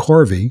Norma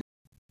McCorvey,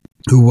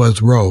 who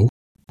was Roe,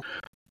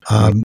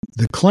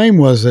 the claim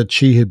was that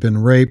she had been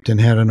raped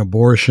and had an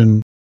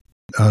abortion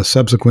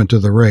subsequent to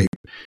the rape.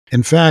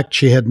 In fact,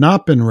 she had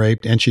not been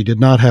raped and she did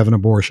not have an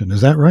abortion. Is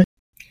that right?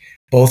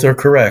 Both are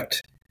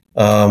correct.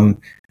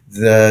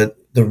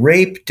 The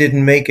rape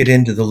didn't make it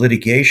into the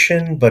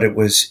litigation, but it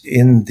was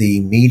in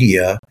the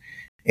media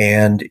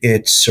and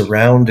it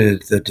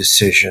surrounded the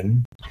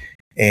decision.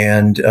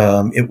 And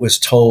it was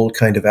told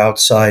kind of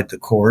outside the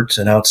courts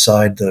and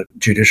outside the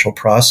judicial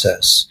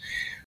process.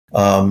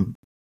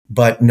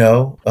 But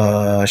no,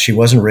 she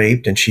wasn't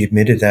raped, and she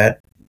admitted that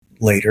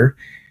later.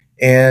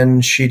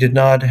 And she did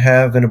not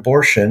have an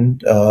abortion,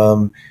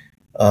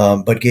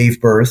 but gave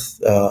birth,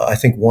 I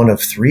think, one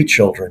of three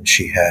children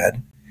she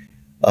had.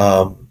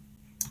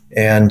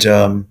 And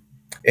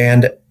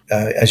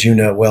as you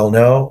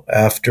know,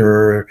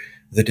 after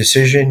the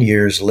decision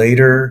years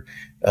later,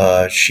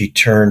 she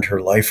turned her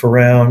life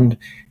around,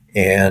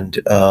 and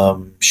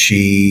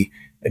she,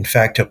 in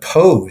fact,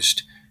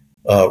 opposed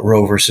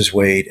Roe versus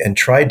Wade and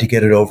tried to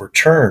get it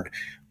overturned,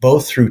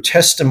 both through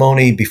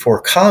testimony before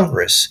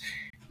Congress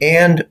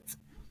and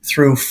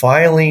through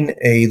filing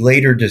a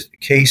later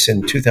case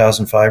in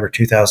 2005 or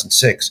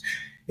 2006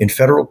 in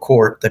federal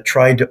court that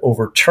tried to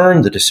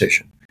overturn the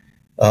decision.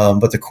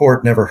 But the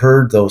court never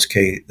heard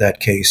that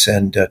case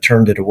and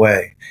turned it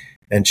away.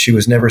 And she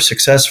was never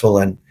successful,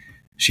 and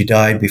she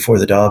died before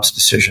the Dobbs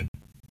decision.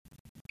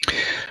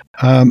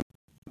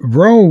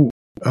 Roe,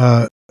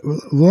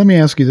 let me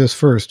ask you this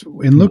first.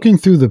 In looking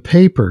through the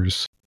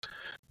papers,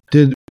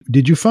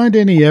 did you find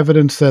any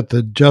evidence that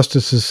the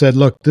justices said,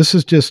 look, this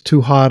is just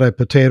too hot a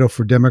potato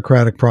for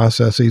democratic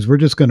processes. We're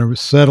just going to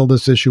settle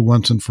this issue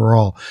once and for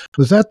all.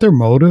 Was that their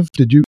motive?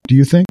 Do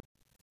you think?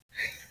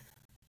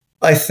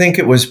 I think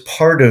it was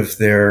part of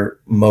their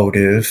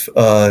motive.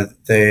 Part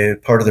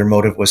of their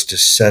motive was to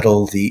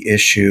settle the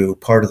issue.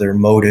 Part of their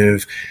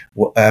motive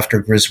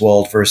after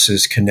Griswold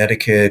versus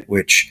Connecticut,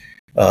 which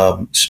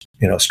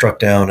struck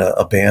down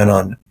a ban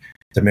on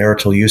the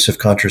marital use of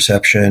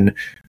contraception,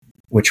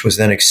 which was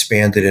then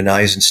expanded in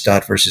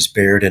Eisenstadt versus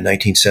Baird in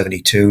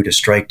 1972 to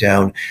strike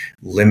down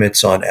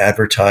limits on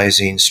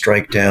advertising,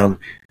 strike down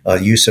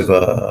use of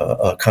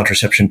a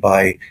contraception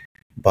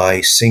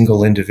by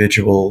single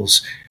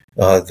individuals.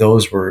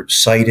 Those were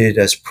cited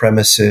as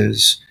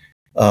premises.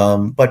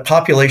 But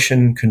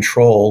population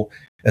control,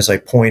 as I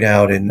point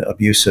out in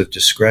abuse of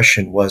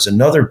discretion, was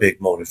another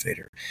big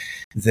motivator.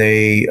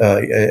 They,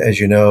 as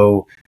you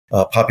know,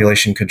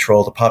 population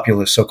control,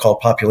 the so-called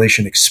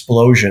population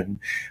explosion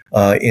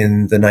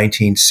in the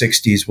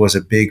 1960s was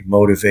a big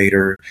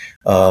motivator.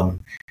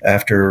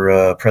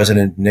 After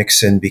President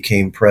Nixon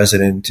became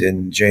president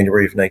in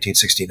January of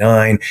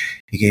 1969,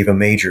 he gave a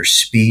major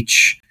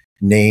speech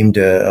named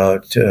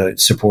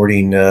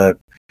supporting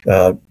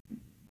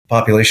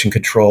population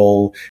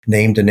control,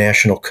 named a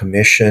national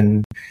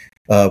commission,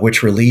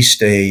 which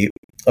released a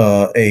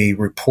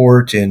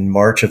report in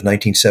March of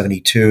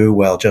 1972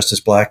 while Justice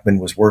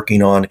Blackmun was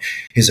working on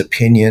his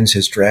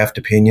draft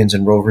opinions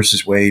in Roe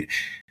versus Wade.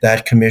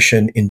 That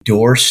commission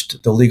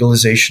endorsed the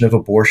legalization of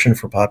abortion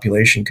for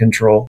population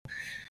control.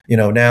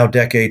 Now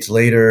decades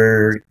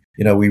later,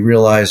 we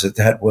realize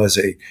that was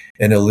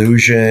an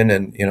illusion,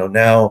 and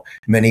now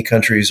many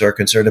countries are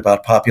concerned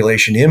about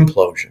population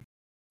implosion.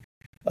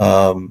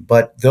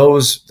 But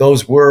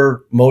those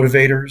were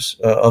motivators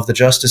of the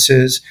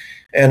justices,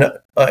 and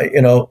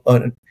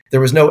There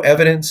was no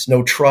evidence,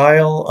 no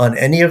trial on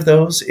any of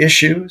those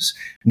issues,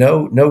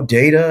 no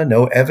data,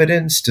 no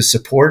evidence to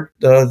support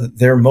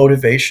their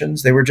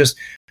motivations. They were just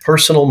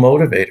personal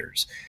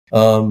motivators,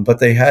 but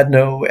they had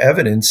no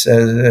evidence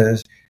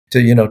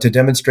to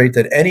demonstrate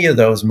that any of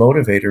those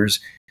motivators,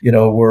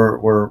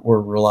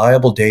 were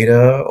reliable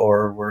data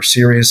or were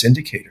serious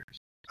indicators.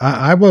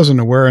 I wasn't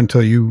aware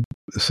until you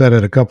said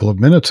it a couple of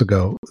minutes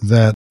ago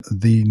that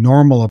the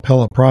normal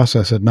appellate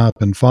process had not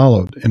been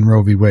followed in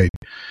Roe v. Wade.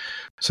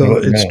 So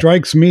it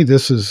strikes me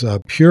this is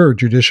pure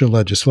judicial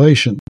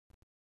legislation.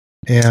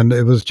 And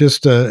it was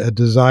just a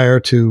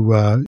desire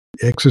to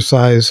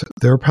exercise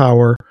their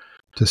power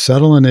to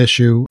settle an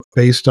issue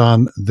based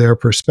on their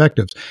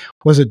perspectives.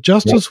 Was it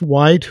Justice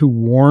White who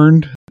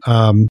warned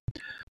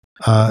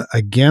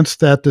against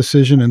that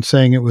decision and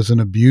saying it was an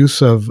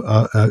abuse of,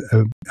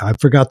 I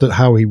forgot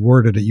how he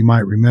worded it, you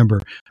might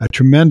remember, a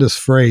tremendous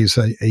phrase,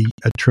 a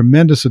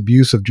tremendous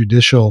abuse of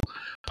judicial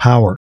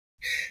power?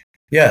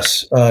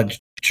 Yes.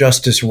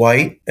 Justice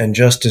White and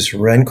Justice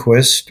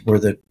Rehnquist were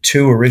the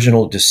two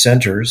original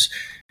dissenters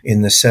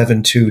in the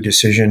 7-2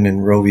 decision in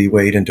Roe v.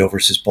 Wade and Doe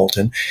versus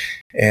Bolton.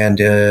 And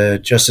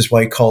Justice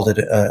White called it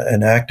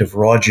an act of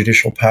raw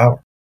judicial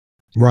power.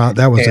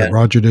 That was it,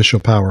 raw judicial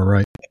power,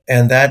 right.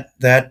 And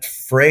that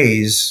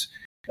phrase,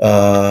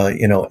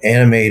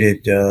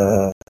 animated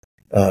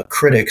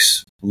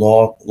critics,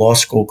 law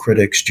school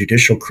critics,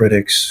 judicial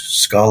critics,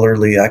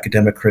 scholarly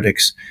academic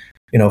critics,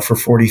 for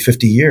 40,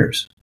 50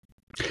 years.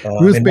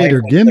 Ruth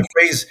Bader Ginsburg.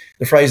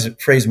 The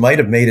phrase might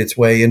have made its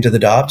way into the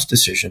Dobbs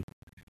decision.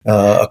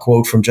 A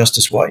quote from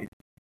Justice White.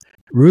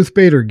 Ruth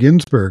Bader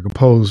Ginsburg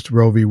opposed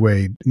Roe v.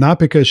 Wade, not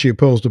because she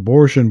opposed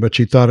abortion, but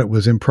she thought it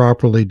was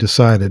improperly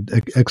decided.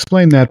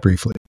 Explain that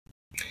briefly.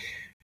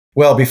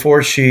 Well,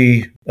 before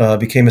she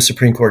became a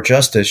Supreme Court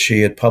justice,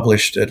 she had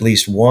published at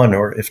least one,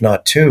 or if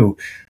not two,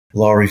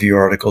 law review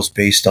articles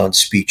based on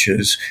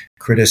speeches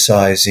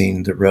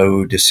criticizing the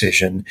Roe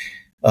decision,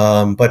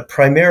 but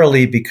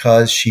primarily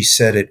because she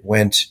said it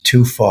went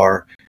too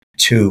far,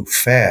 too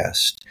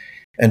fast.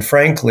 And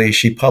frankly,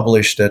 she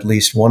published at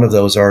least one of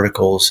those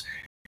articles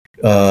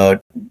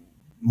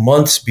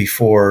months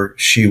before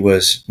she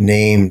was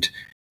named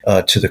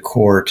to the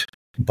court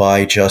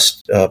by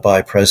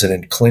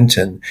President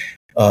Clinton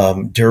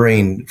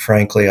during,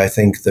 frankly, I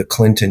think the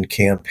Clinton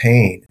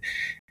campaign.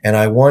 And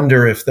I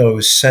wonder if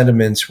those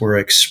sentiments were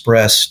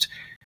expressed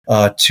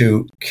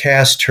to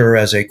cast her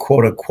as a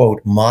quote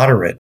unquote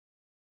moderate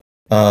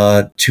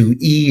to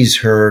ease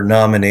her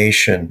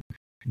nomination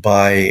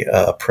by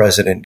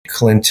President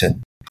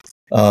Clinton.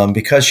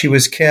 Because she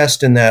was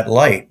cast in that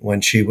light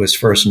when she was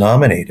first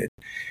nominated.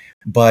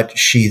 But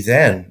she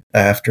then,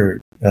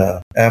 after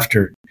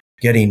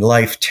getting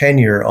life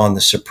tenure on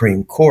the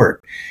Supreme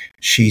Court,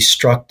 she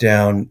struck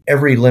down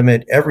every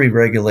limit, every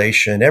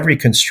regulation, every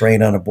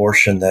constraint on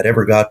abortion that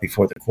ever got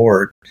before the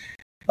court.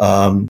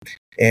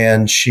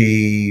 And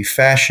she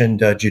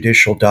fashioned a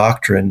judicial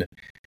doctrine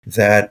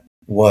that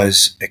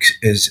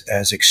is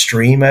as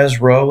extreme as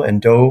Roe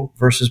and Doe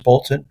versus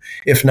Bolton,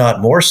 if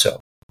not more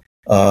so.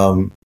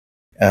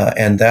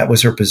 And that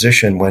was her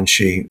position when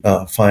she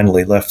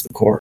finally left the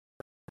court.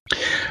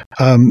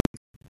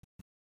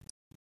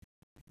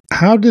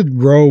 How did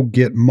Roe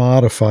get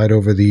modified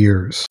over the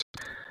years?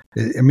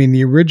 I mean,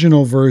 the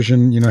original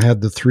version,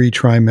 had the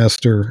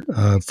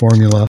 3-trimester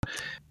formula,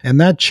 and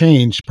that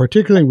changed,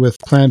 particularly with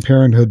Planned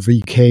Parenthood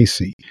v.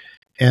 Casey.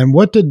 And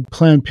what did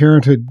Planned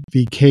Parenthood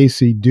v.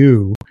 Casey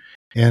do?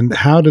 And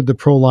how did the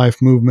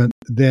pro-life movement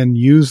then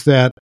use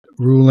that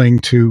ruling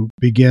to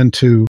begin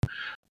to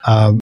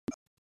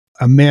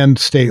amend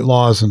state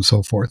laws and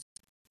so forth?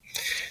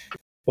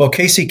 Well,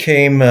 Casey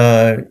came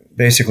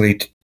basically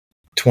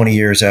 20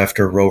 years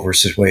after Roe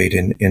versus Wade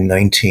in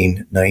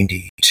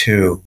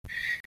 1992.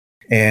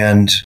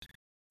 And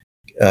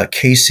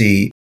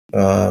Casey,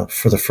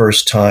 for the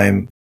first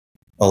time,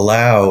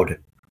 allowed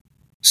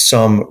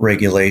some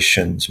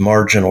regulations,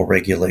 marginal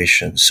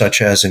regulations,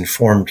 such as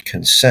informed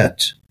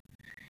consent.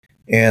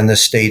 And the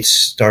states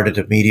started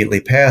to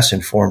immediately pass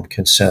informed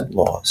consent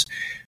laws.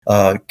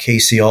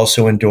 Casey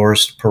also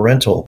endorsed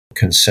parental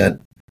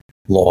consent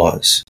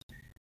laws,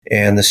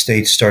 and the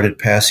states started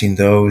passing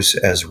those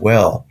as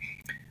well.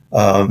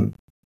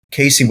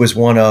 Casey was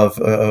one of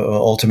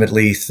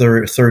ultimately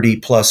 30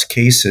 plus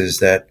cases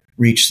that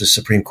reached the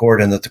Supreme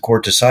Court and that the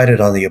court decided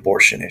on the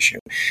abortion issue.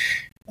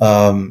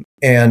 And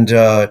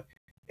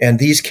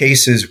these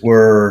cases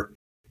were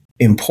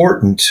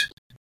important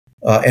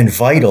and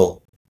vital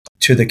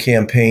to the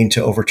campaign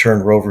to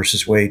overturn Roe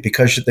versus Wade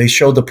because they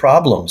showed the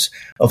problems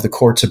of the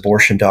court's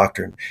abortion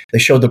doctrine. They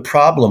showed the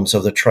problems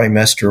of the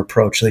trimester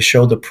approach. They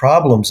showed the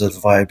problems of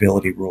the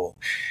viability rule.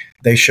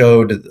 They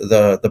showed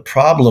the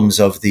problems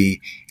of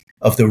the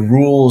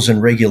rules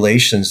and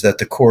regulations that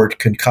the court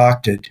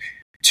concocted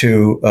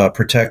to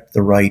protect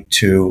the right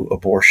to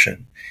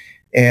abortion.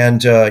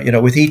 And,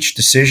 with each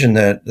decision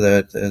that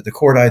the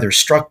court either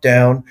struck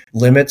down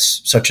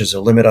limits, such as a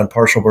limit on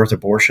partial birth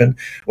abortion,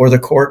 or the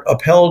court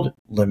upheld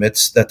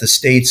limits that the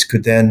states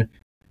could then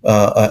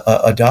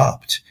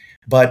adopt.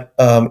 But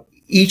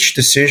each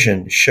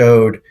decision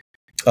showed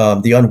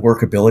the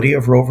unworkability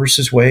of Roe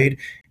versus Wade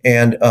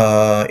and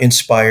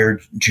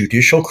inspired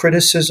judicial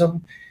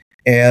criticism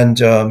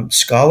and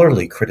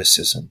scholarly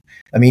criticism.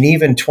 I mean,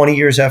 even 20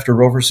 years after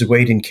Roe versus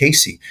Wade in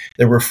Casey,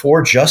 there were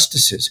 4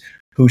 justices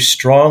who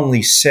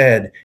strongly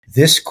said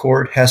this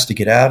court has to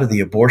get out of the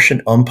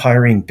abortion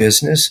umpiring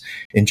business,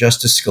 in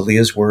Justice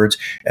Scalia's words,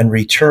 and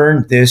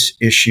return this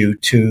issue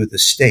to the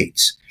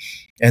states.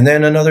 And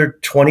then another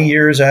 20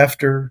 years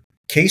after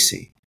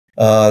Casey,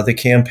 the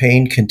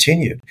campaign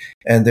continued,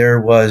 and there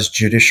was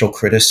judicial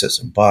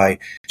criticism by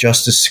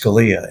Justice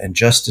Scalia and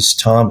Justice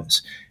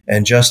Thomas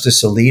and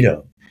Justice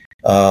Alito.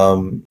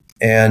 And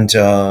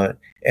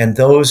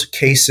those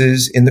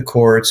cases in the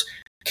courts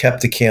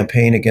kept the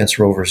campaign against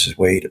Roe versus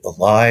Wade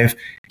alive,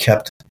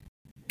 kept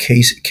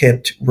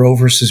Roe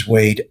versus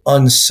Wade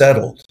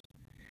unsettled,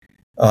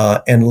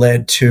 and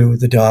led to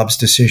the Dobbs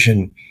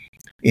decision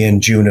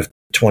in June of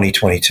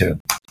 2022.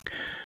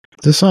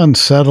 This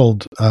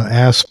unsettled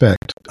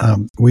aspect,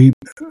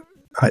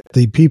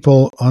 the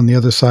people on the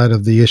other side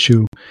of the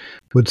issue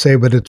would say,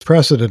 but it's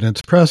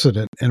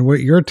precedent. And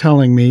what you're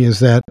telling me is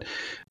that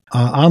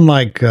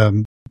unlike,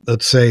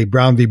 let's say,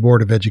 Brown v.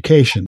 Board of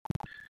Education,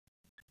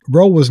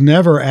 Roe was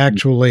never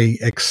actually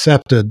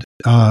accepted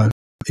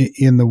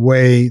in the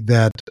way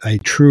that a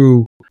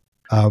true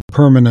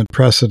permanent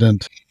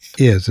precedent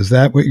is. Is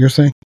that what you're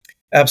saying?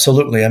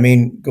 Absolutely. I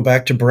mean, go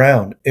back to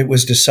Brown. It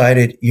was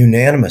decided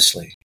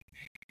unanimously.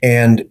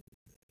 And,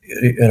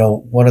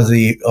 one of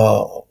the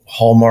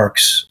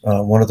hallmarks,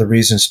 one of the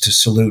reasons to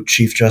salute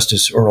Chief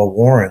Justice Earl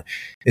Warren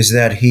is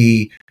that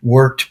he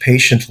worked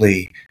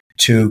patiently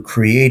to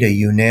create a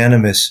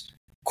unanimous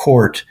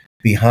court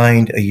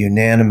behind a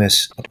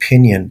unanimous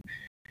opinion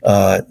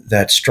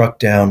that struck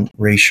down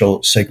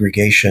racial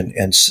segregation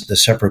and the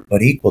separate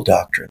but equal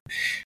doctrine.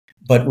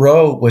 But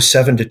Roe was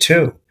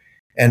 7-2.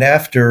 And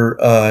after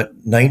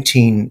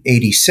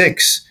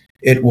 1986,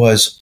 it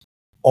was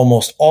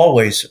almost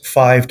always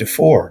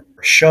 5-4,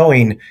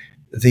 showing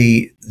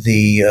the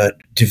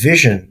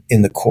division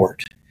in the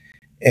court.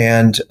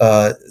 And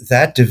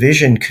that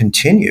division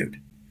continued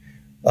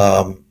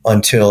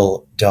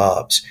until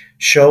Dobbs,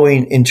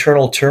 showing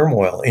internal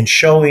turmoil and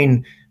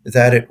showing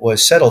that it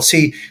was settled.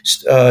 See,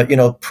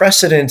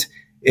 precedent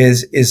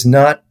is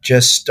not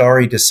just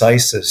stare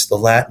decisis, the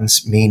Latin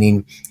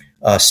meaning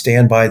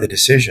stand by the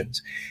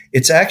decisions.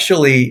 It's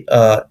actually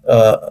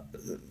the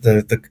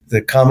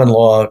common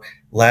law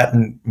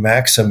Latin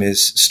maxim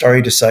is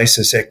stare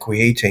decisis et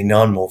quiete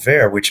non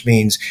movere, which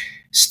means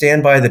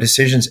stand by the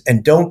decisions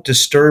and don't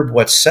disturb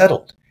what's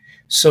settled.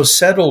 So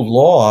settled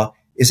law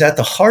is at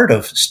the heart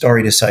of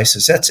stare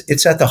decisis.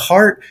 It's at the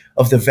heart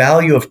of the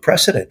value of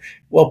precedent.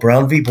 Well,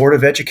 Brown v. Board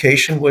of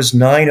Education was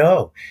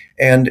 9-0,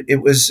 and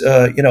it was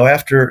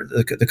after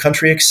the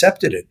country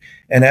accepted it,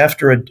 and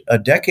after a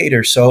decade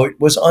or so, it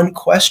was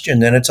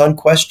unquestioned, and it's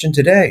unquestioned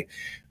today.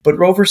 But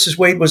Roe versus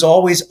Wade was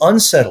always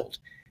unsettled,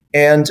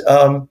 and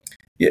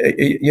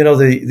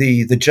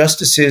the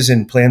justices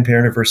in Planned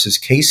Parenthood versus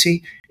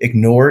Casey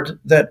ignored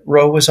that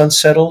Roe was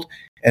unsettled.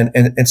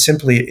 And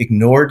simply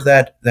ignored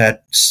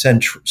that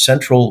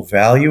central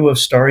value of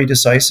stare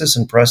decisis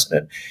and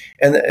precedent.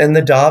 And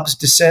the Dobbs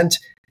dissent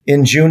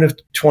in June of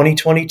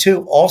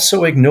 2022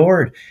 also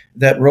ignored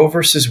that Roe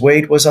versus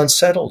Wade was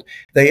unsettled.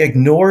 They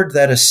ignored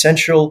that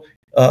essential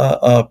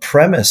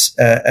premise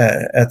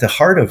at the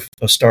heart of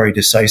stare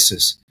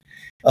decisis.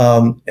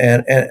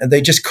 And they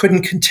just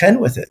couldn't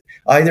contend with it,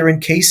 either in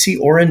Casey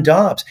or in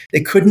Dobbs.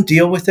 They couldn't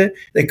deal with it.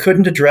 They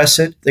couldn't address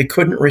it. They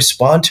couldn't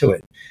respond to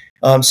it.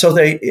 So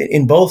they,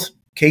 in both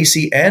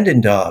Casey and in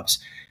Dobbs,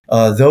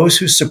 those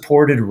who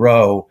supported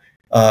Roe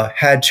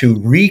had to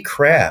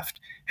recraft,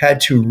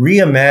 had to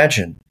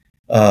reimagine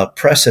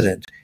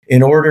precedent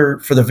in order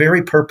for the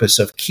very purpose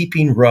of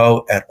keeping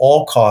Roe at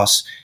all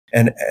costs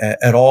and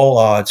at all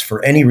odds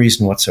for any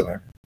reason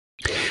whatsoever.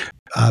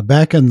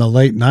 Back in the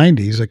late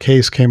 90s, a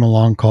case came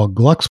along called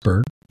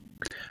Glucksberg,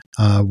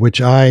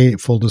 which I,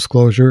 full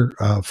disclosure,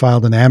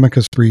 filed an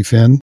amicus brief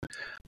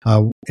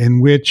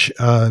in which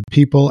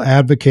people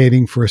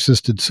advocating for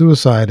assisted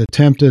suicide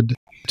attempted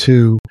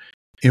to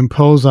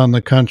impose on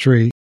the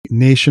country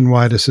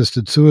nationwide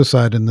assisted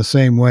suicide in the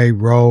same way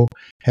Roe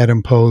had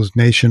imposed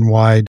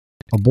nationwide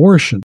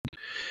abortion.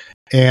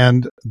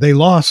 And they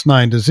lost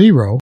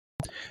 9-0.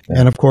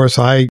 And of course,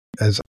 I,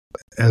 as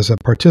a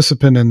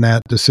participant in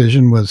that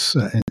decision, was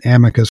an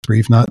amicus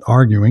brief, not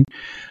arguing,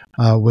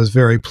 was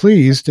very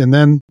pleased. And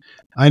then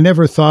I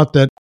never thought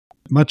that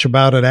much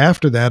about it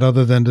after that,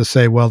 other than to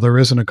say, well, there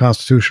isn't a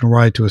constitutional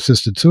right to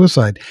assisted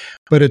suicide.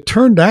 But it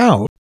turned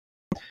out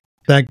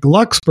that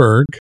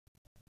Glucksberg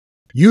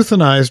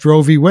euthanized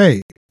Roe v.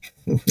 Wade,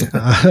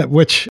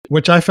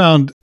 which I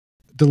found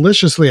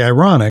deliciously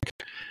ironic,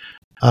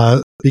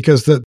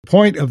 because the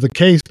point of the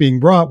case being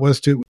brought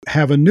was to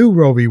have a new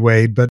Roe v.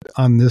 Wade, but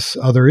on this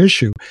other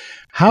issue.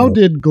 How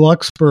did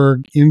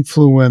Glucksberg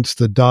influence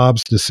the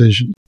Dobbs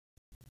decision?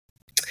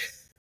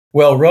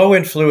 Well, Roe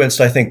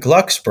influenced, I think,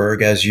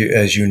 Glucksberg, as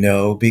you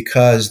know,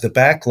 because the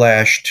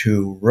backlash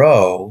to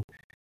Roe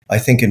I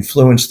think,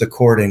 influenced the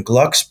court in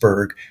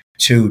Glucksburg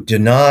to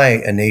deny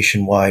a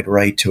nationwide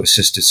right to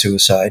assisted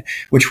suicide,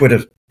 which would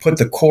have put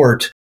the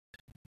court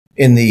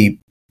in the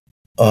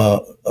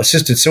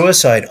assisted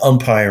suicide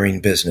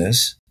umpiring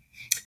business.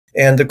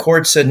 And the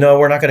court said, no,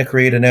 we're not going to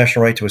create a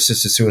national right to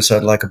assisted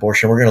suicide like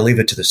abortion. We're going to leave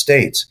it to the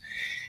states.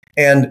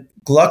 And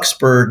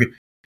Glucksburg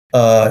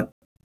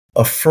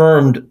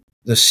affirmed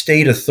the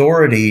state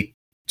authority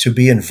to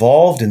be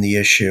involved in the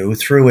issue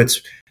through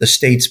the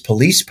state's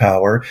police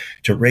power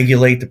to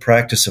regulate the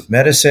practice of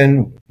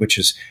medicine, which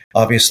is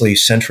obviously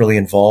centrally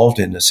involved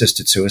in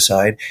assisted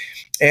suicide,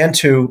 and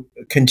to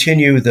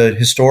continue the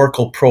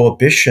historical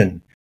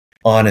prohibition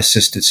on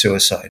assisted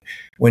suicide.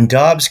 When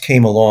Dobbs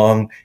came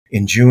along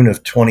in June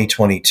of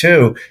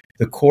 2022,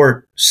 the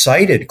court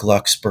cited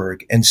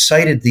Glucksburg and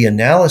cited the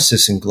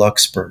analysis in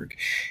Glucksburg.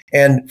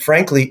 And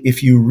frankly,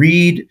 if you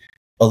read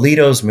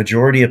Alito's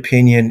majority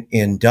opinion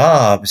in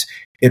Dobbs,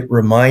 it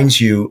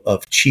reminds you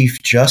of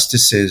Chief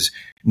Justice's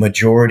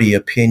majority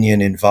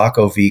opinion in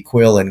Vaco v.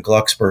 Quill and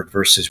Glucksburg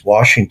versus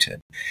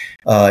Washington.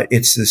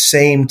 It's the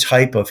same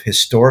type of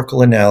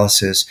historical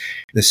analysis,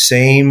 the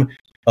same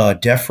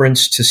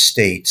deference to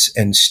states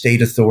and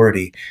state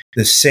authority,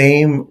 the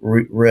same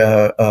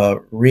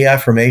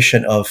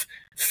reaffirmation of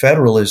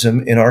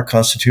federalism in our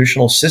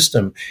constitutional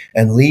system,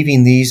 and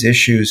leaving these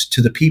issues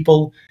to the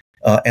people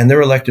and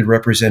their elected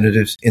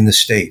representatives in the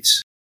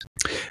states.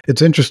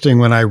 It's interesting,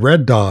 when I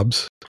read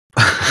Dobbs,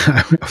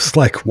 I was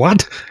like,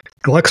 what?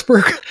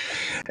 Glucksburg?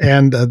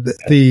 And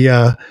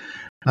the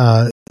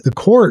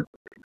court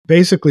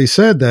basically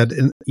said that,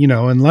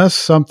 unless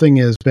something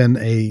has been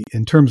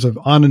in terms of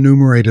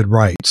unenumerated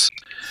rights,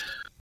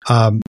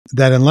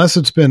 that unless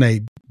it's been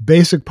a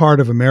basic part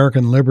of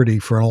American liberty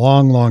for a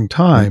long, long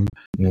time,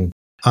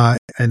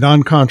 and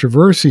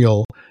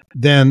uncontroversial,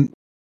 then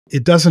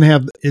it doesn't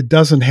have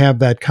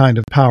that kind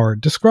of power.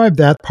 Describe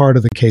that part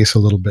of the case a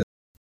little bit.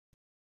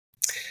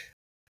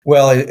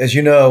 Well, as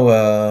you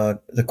know,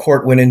 the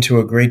court went into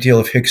a great deal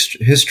of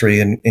history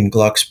in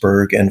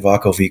Glucksburg and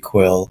Vaco v.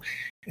 Quill,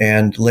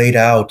 and laid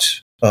out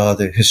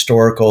the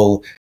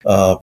historical,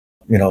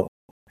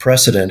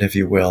 precedent, if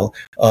you will,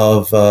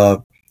 of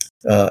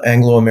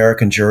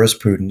Anglo-American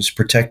jurisprudence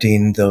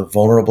protecting the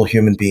vulnerable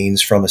human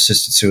beings from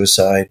assisted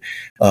suicide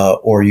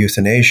or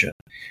euthanasia.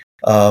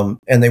 And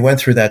they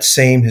went through that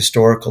same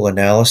historical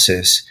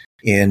analysis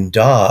in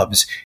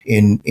Dobbs.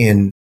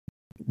 In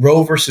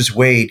Roe versus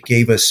Wade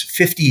gave us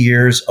 50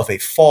 years of a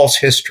false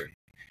history,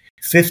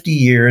 50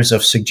 years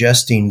of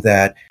suggesting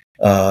that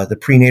the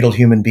prenatal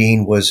human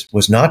being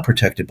was not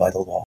protected by the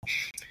law.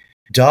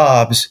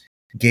 Dobbs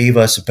gave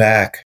us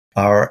back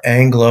our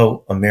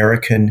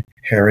Anglo-American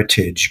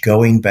heritage,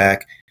 going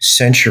back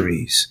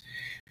centuries,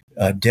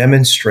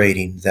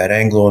 demonstrating that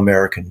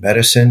Anglo-American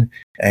medicine,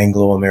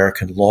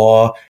 Anglo-American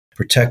law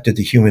protected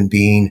the human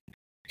being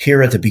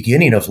here at the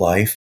beginning of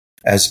life,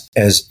 as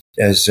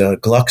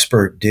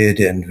Glucksburg did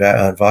and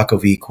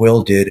Vaco v.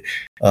 Quill did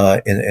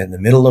in the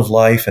middle of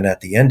life and at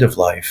the end of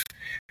life,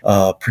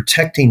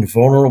 protecting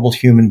vulnerable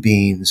human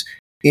beings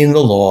in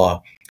the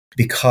law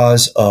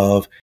because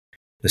of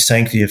the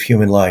sanctity of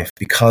human life,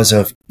 because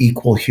of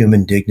equal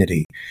human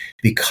dignity,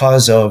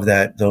 because of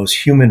those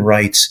human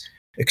rights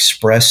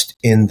expressed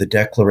in the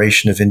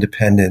Declaration of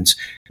Independence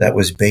that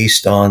was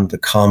based on the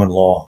common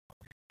law.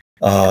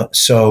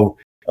 So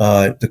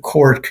the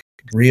court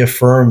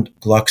reaffirmed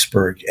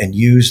Glucksburg and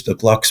used the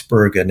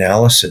Glucksburg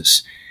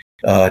analysis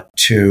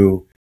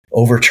to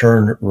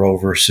overturn Roe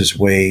versus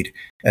Wade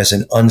as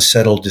an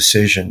unsettled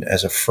decision,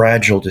 as a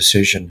fragile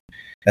decision,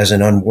 as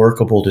an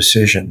unworkable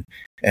decision,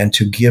 and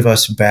to give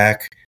us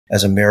back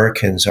as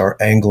Americans our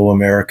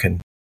Anglo-American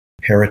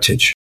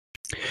heritage.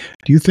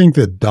 Do you think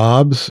that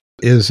Dobbs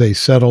is a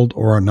settled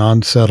or a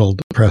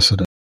non-settled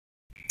precedent?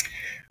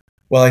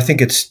 Well, I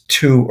think it's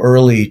too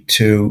early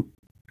to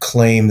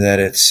claim that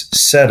it's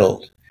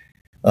settled.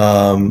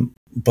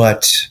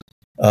 But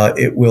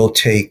it will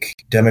take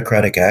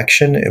democratic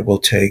action. It will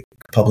take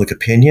public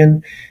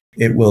opinion.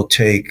 It will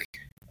take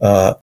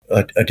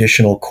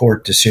additional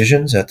court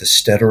decisions at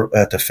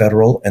the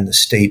federal and the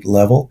state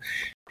level.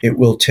 It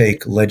will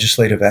take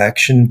legislative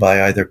action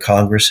by either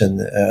Congress and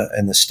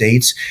the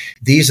states.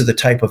 These are the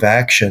type of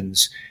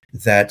actions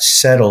that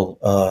settle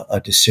a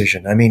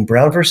decision. I mean,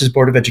 Brown versus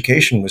Board of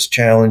Education was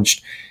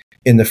challenged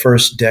in the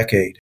first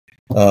decade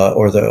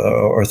or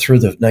through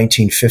the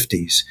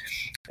 1950s.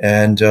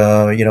 And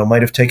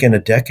might have taken a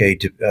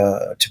decade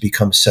to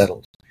become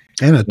settled.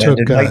 And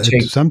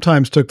it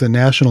sometimes took the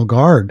National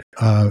Guard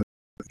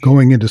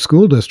going into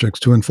school districts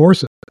to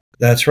enforce it.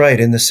 That's right,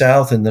 in the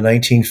South in the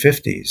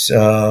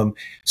 1950s.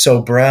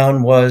 So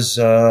Brown was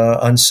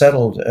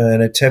unsettled,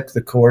 and it took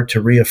the court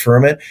to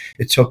reaffirm it.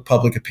 It took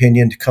public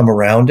opinion to come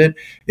around it.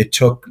 It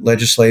took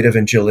legislative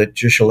and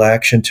judicial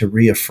action to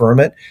reaffirm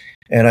it.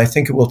 And I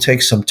think it will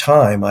take some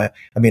time.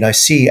 I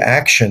see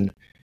action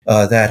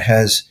that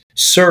has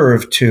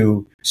served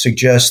to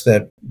suggest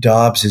that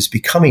Dobbs is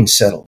becoming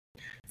settled.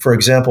 For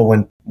example,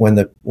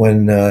 when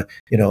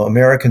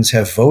Americans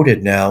have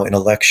voted now in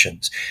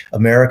elections,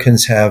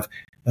 Americans have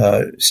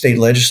state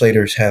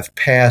legislators have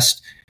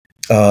passed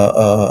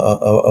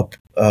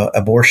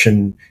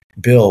abortion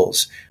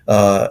bills.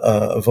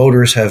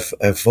 Voters have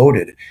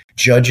voted.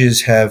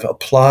 Judges have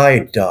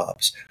applied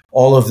Dobbs.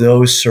 All of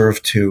those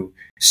serve to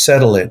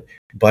settle it,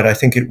 but I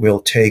think it will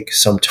take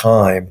some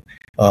time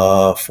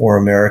for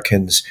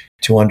Americans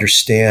to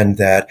understand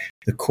that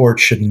the court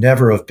should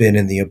never have been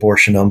in the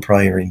abortion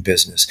umpiring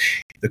business.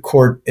 The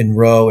court in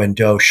Roe and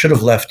Doe should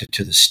have left it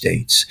to the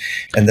states,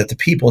 and that the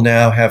people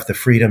now have the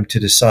freedom to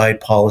decide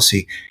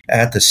policy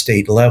at the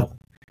state level.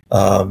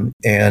 Those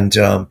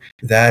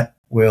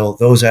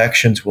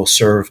actions will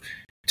serve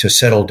to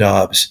settle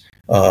Dobbs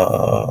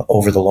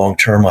over the long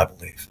term, I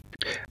believe.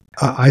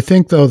 I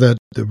think, though, that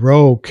the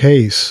Roe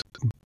case,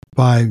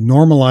 by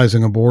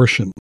normalizing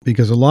abortion,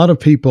 because a lot of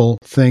people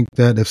think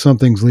that if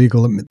something's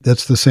legal,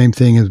 that's the same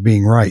thing as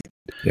being right.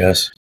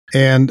 Yes.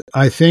 And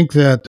I think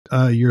that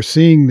you're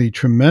seeing the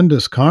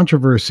tremendous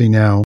controversy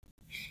now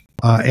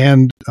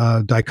and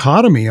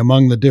dichotomy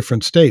among the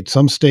different states.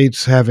 Some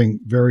states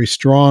having very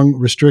strong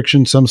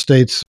restrictions, some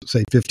states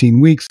say 15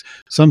 weeks,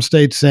 some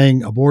states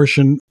saying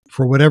abortion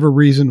for whatever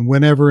reason,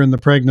 whenever in the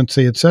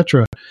pregnancy,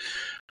 etc.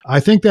 I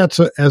think that's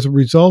as a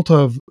result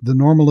of the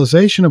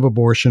normalization of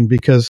abortion,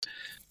 because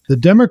the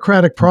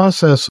democratic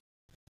process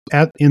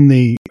in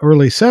the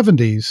early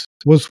 70s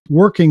was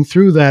working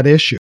through that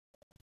issue.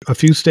 A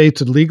few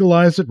states had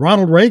legalized it.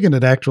 Ronald Reagan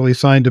had actually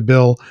signed a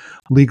bill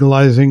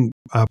legalizing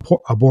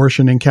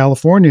abortion in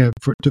California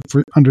for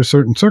under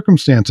certain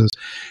circumstances.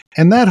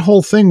 And that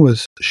whole thing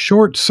was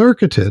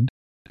short-circuited.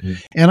 Mm-hmm.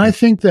 And I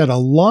think that a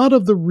lot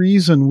of the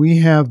reason we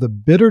have the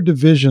bitter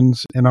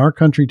divisions in our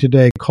country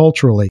today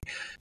culturally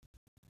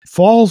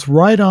falls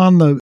right on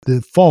the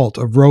fault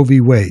of Roe v.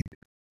 Wade.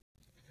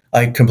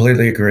 I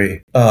completely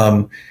agree.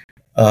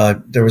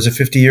 There was a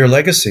 50-year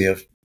legacy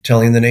of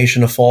telling the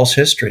nation a false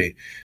history,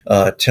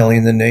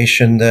 telling the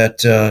nation that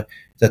the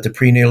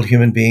prenatal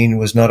human being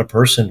was not a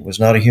person, was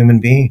not a human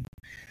being.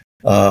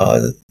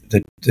 The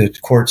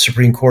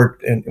Supreme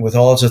Court, with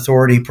all its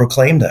authority,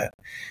 proclaimed that,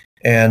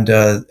 and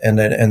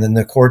then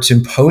the courts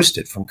imposed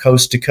it from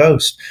coast to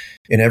coast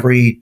in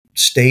every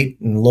state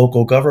and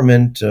local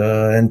government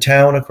and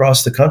town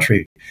across the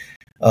country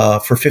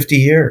for 50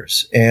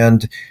 years.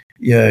 And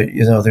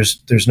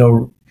there's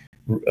no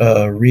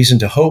reason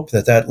to hope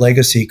that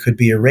legacy could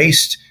be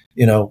erased,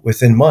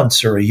 within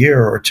months or a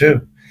year or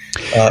two.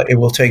 It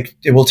will take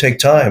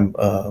time.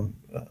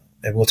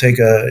 It will take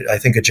I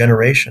think a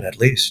generation at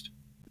least.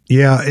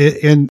 Yeah,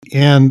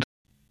 and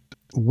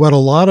what a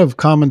lot of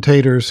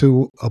commentators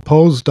who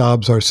oppose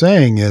Dobbs are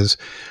saying is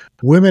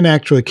women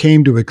actually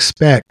came to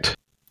expect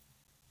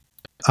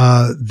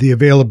the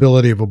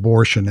availability of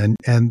abortion,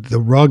 and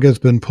the rug has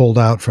been pulled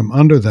out from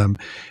under them.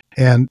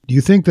 And do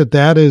you think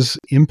that is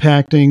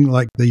impacting,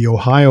 like the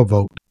Ohio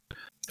vote,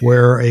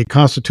 where a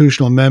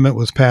constitutional amendment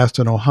was passed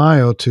in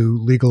Ohio to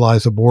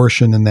legalize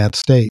abortion in that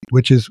state,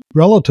 which is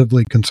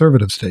relatively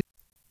conservative state?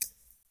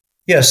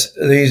 Yes,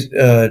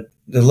 the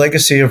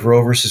legacy of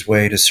Roe versus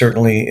Wade has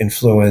certainly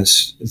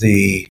influenced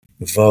the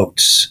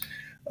votes.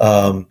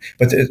 But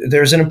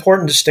there's an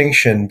important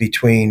distinction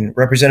between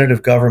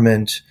representative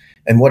government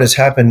and what has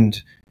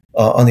happened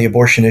on the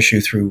abortion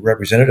issue through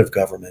representative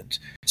government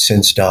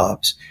since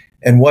Dobbs,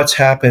 and what's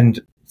happened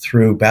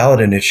through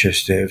ballot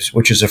initiatives,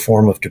 which is a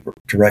form of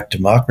direct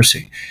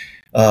democracy.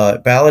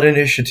 Ballot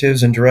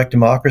initiatives and direct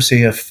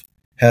democracy have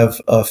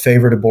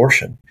favored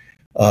abortion.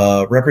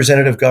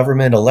 Representative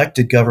government,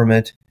 elected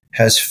government,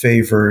 has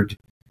favored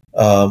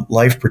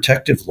life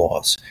protective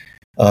laws,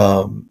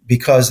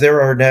 because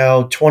there are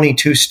now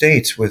 22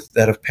 states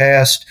that have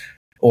passed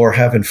or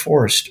have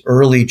enforced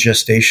early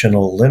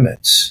gestational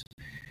limits,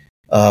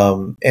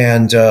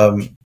 and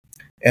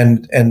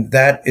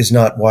that is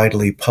not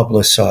widely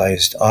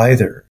publicized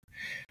either.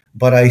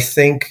 But I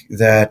think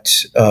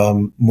that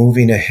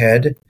moving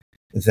ahead,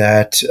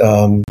 that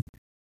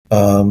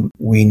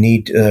we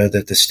need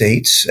that the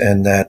states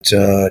and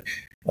that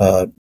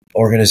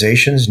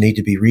organizations need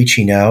to be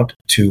reaching out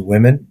to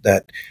women,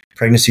 that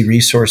pregnancy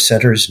resource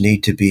centers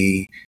need to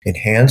be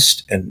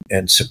enhanced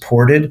and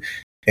supported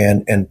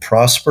and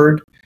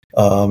prospered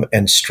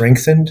and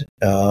strengthened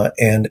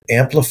and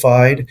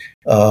amplified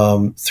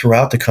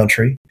throughout the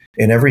country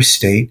in every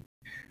state,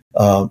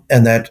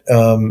 and that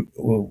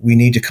we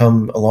need to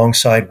come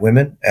alongside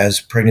women,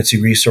 as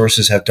pregnancy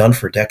resources have done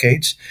for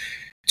decades,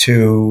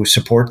 to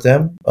support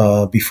them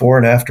before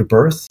and after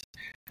birth.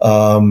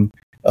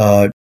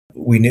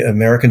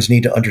 Americans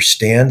need to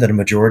understand that a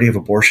majority of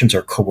abortions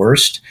are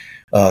coerced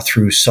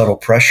through subtle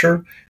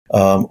pressure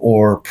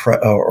or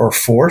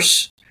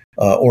force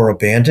or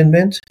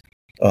abandonment,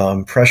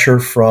 pressure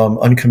from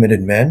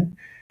uncommitted men,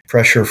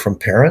 pressure from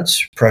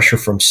parents, pressure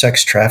from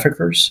sex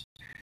traffickers,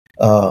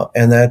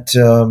 and that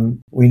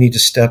we need to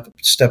step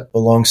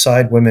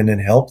alongside women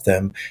and help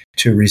them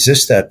to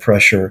resist that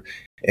pressure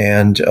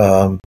and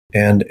bear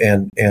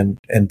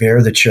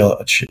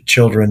the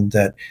children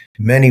that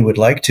many would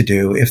like to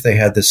do if they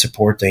had the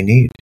support they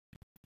need.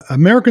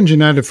 Americans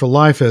United for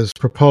Life has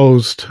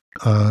proposed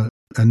a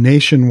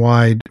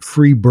nationwide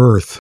free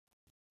birth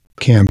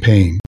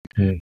campaign,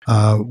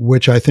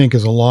 which I think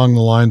is along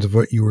the lines of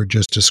what you were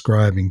just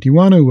describing. Do you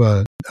want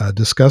to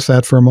discuss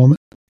that for a moment?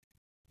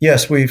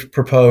 Yes, we've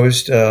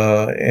proposed,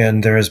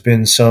 and there has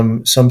been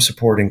some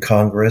support in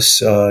Congress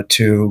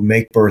to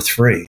make birth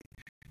free,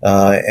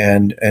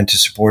 and to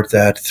support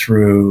that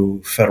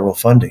through federal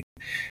funding.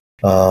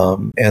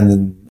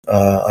 And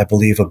I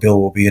believe a bill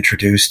will be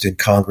introduced in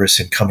Congress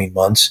in coming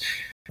months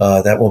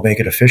that will make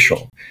it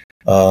official.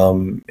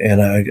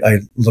 And I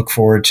look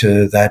forward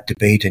to that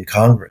debate in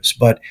Congress.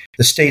 But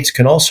the states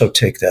can also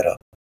take that up.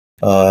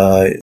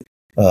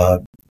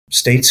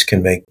 States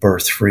can make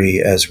birth free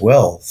as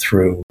well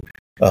through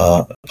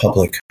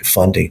public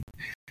funding.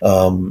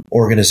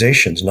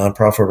 Organizations,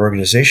 nonprofit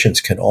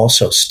organizations, can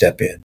also step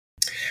in.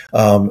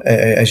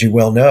 As you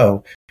well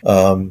know,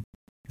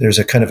 there's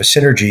a kind of a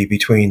synergy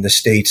between the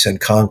states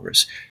and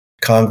Congress.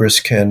 Congress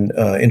can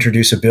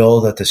introduce a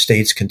bill that the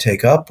states can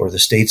take up, or the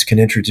states can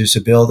introduce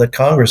a bill that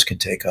Congress can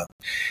take up.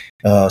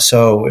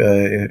 So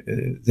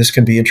this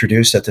can be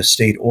introduced at the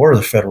state or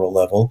the federal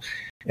level,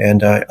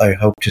 and I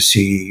hope to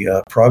see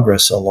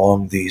progress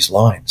along these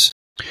lines.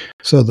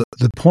 So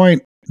the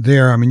point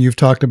there, I mean, you've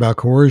talked about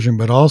coercion,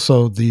 but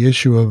also the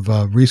issue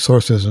of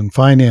resources and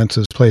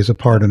finances plays a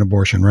part in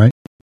abortion, right?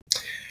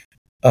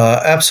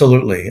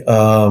 Absolutely.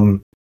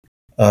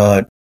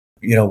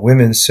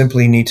 Women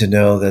simply need to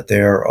know that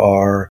there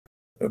are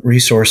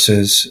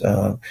resources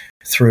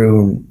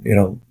through,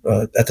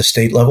 at the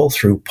state level,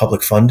 through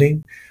public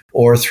funding,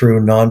 or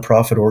through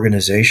nonprofit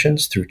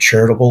organizations, through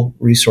charitable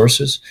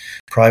resources,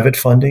 private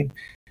funding,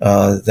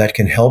 that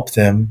can help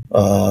them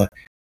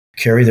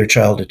carry their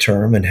child to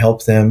term and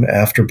help them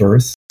after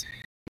birth.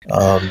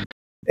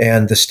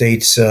 And the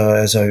states,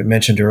 as I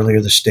mentioned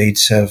earlier, the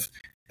states have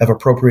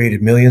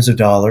appropriated millions of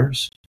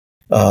dollars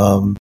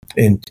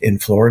in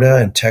Florida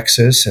and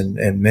Texas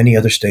and many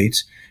other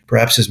states,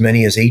 perhaps as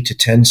many as 8 to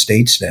 10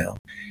 states now,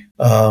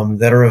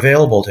 that are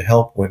available to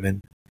help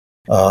women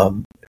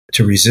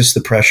to resist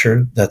the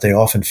pressure that they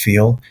often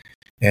feel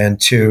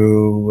and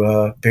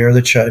to bear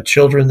the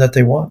children that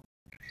they want.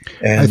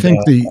 And I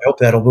hope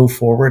that'll move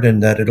forward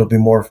and that it'll be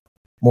more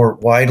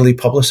widely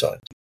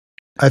publicized.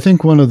 I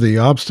think one of the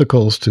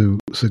obstacles to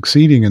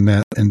succeeding in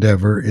that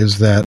endeavor is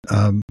that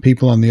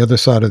people on the other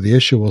side of the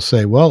issue will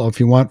say, well, if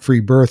you want free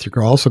birth,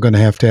 you're also going to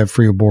have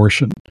free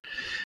abortion.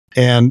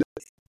 And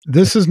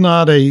this is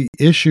not an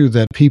issue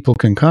that people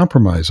can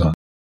compromise on.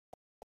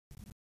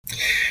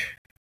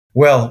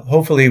 Well,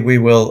 hopefully we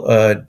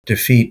will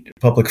defeat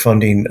public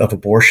funding of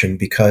abortion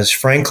because,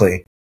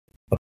 frankly,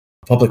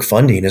 public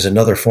funding is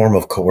another form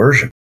of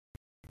coercion.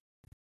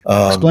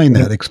 Explain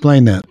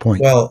that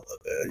point. Well,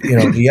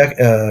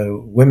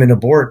 women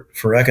abort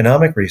for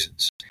economic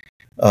reasons.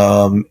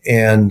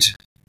 And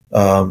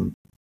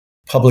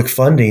public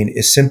funding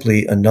is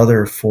simply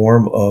another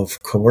form of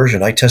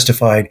coercion. I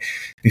testified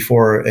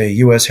before a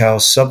U.S.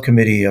 House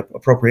subcommittee,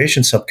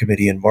 appropriations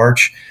subcommittee in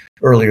March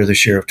earlier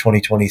this year of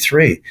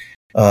 2023,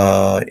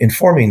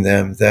 informing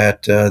them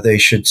that they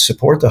should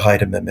support the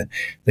Hyde Amendment.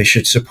 They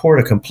should support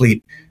a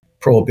complete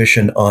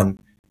prohibition on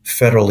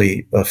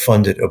federally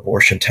funded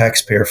abortion,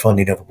 taxpayer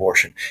funding of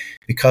abortion,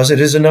 because it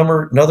is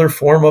another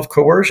form of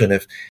coercion.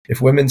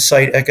 If women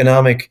cite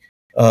economic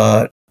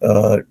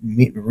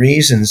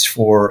reasons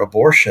for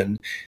abortion,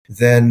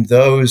 then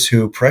those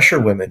who pressure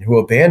women, who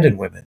abandon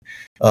women,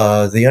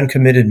 the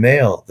uncommitted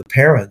male, the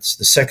parents,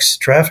 the sex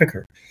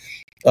trafficker,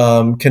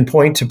 can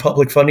point to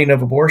public funding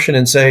of abortion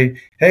and say,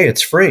 "Hey,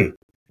 it's free.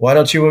 Why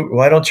don't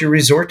you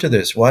resort to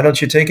this? Why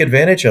don't you take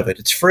advantage of it?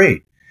 It's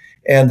free."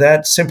 And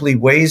that simply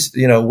weights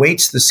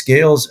the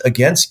scales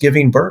against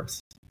giving birth.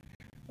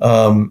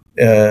 So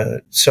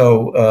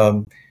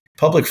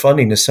public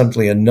funding is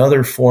simply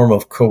another form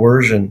of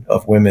coercion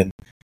of women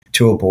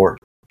to abort.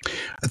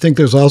 I think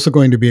there's also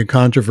going to be a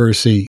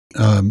controversy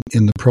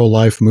in the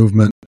pro-life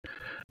movement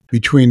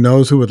between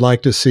those who would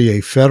like to see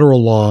a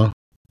federal law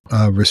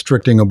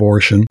restricting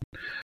abortion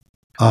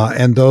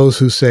and those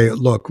who say,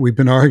 look, we've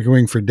been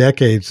arguing for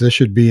decades, this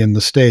should be in the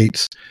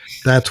states.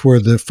 That's where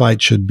the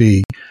fight should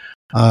be.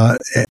 I've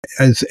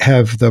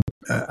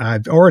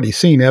already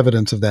seen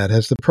evidence of that.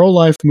 Has the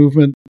pro-life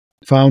movement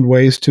found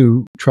ways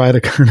to try to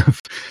kind of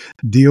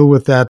deal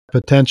with that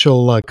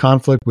potential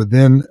conflict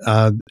within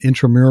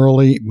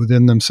intramurally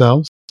within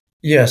themselves?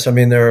 Yes, I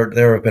mean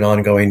there have been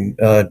ongoing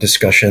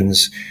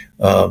discussions,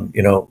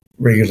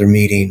 regular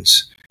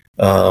meetings,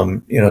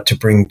 to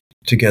bring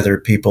together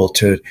people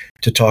to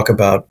talk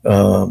about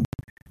a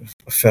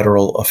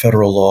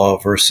federal law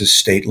versus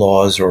state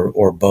laws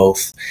or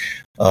both.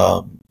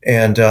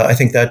 And I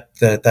think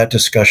that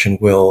discussion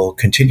will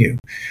continue.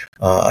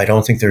 I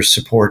don't think there's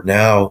support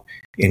now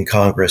in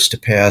Congress to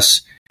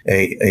pass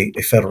a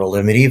federal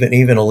limit,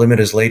 even a limit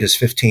as late as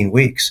 15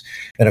 weeks.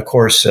 And of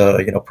course,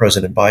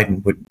 President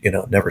Biden would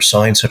never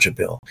sign such a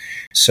bill.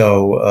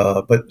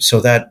 So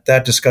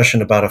that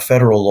discussion about a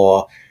federal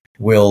law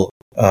will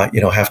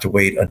have to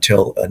wait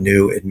until a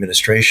new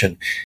administration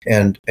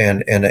and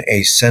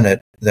a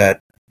Senate and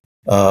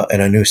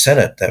a new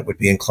Senate that would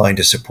be inclined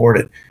to support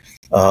it.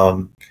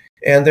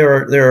 And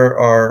there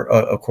are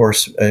of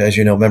course, as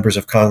you know, members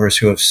of Congress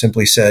who have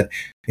simply said,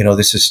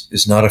 this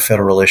is not a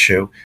federal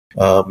issue.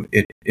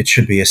 It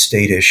should be a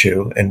state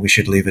issue, and we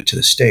should leave it to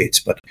the states.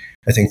 But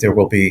I think there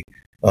will be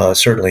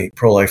certainly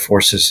pro-life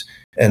forces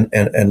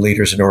and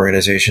leaders and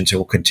organizations who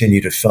will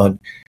continue to fund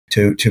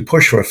to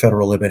push for a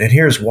federal limit. And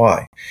here's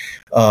why.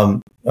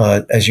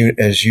 As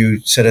you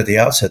said at the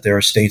outset, there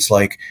are states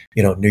like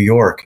New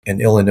York and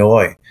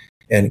Illinois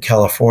and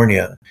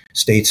California,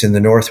 states in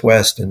the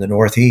Northwest and the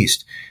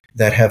Northeast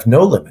that have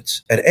no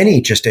limits at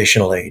any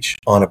gestational age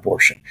on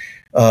abortion,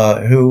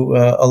 who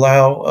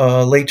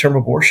allow late-term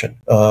abortion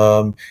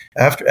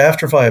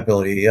after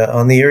viability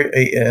on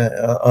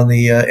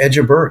the edge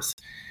of birth,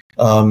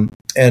 and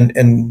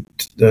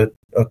the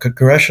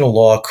congressional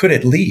law could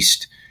at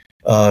least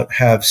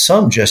have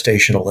some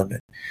gestational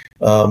limit,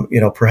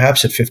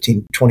 perhaps at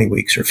 20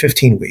 weeks or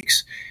 15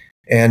 weeks.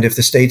 And if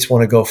the states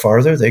want to go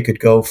farther, they could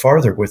go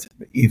farther with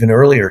even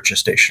earlier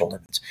gestational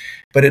limits.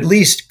 But at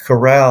least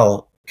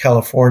corral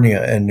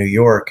California and New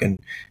York and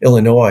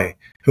Illinois,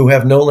 who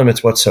have no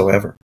limits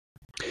whatsoever.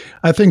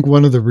 I think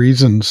one of the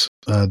reasons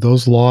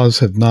those laws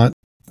have not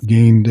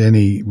gained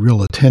any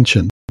real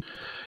attention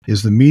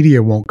is the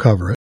media won't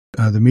cover it.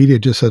 The media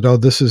just said, oh,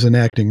 this is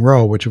enacting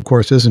Roe, which of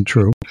course isn't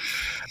true.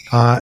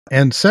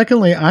 And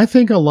secondly, I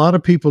think a lot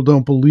of people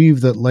don't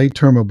believe that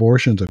late-term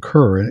abortions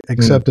occur,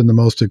 except in the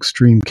most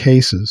extreme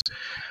cases.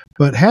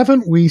 But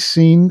haven't we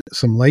seen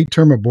some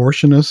late-term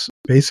abortionists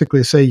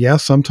basically say,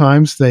 yes,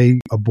 sometimes they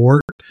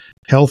abort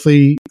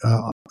healthy,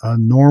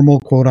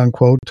 normal, quote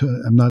unquote,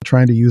 I'm not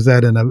trying to use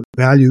that in a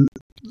value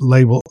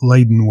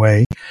label-laden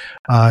way,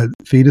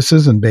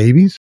 fetuses and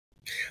babies?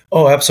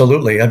 Oh,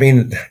 absolutely. I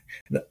mean,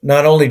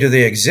 not only do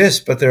they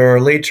exist, but there are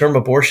late-term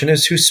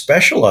abortionists who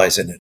specialize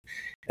in it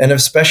and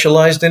have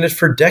specialized in it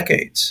for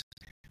decades.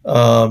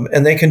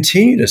 And they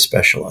continue to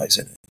specialize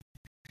in it.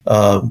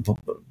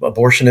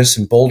 Abortionists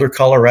in Boulder,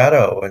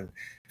 Colorado, and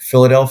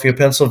Philadelphia,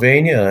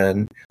 Pennsylvania,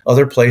 and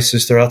other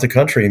places throughout the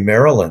country,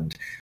 Maryland.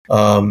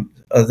 There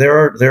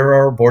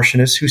are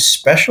abortionists who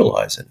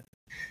specialize in it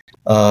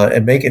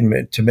and make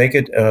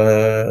it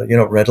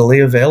readily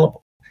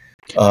available.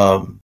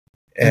 And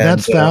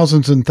that's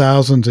thousands and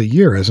thousands a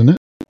year, isn't it?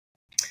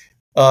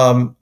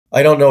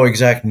 I don't know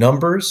exact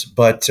numbers,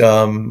 but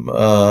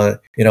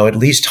at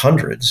least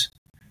hundreds.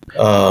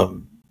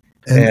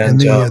 And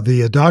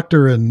the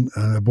doctor and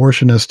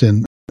abortionist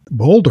in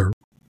Boulder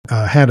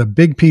had a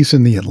big piece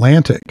in the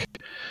Atlantic,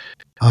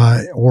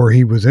 or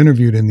he was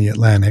interviewed in the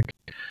Atlantic,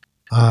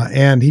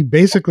 and he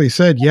basically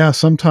said, yeah,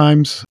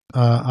 sometimes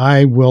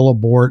I will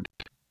abort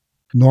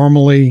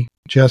normally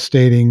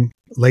gestating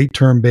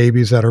late-term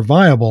babies that are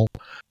viable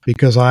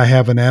because I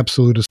have an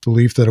absolutist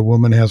belief that a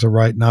woman has a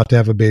right not to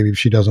have a baby if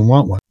she doesn't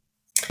want one.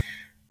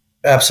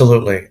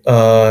 Absolutely.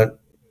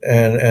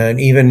 And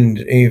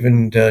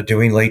even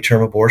doing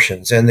late-term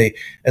abortions, and the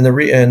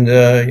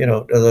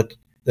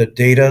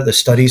data, the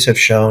studies have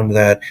shown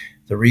that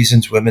the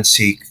reasons women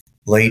seek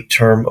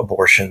late-term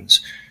abortions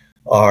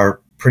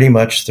are pretty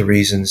much the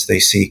reasons they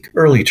seek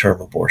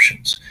early-term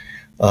abortions.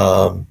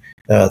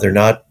 They're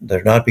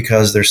not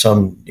because there's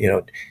some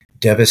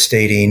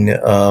devastating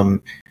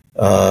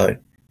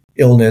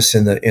illness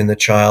in the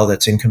child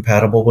that's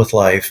incompatible with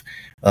life.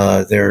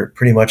 They're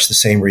pretty much the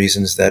same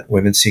reasons that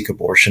women seek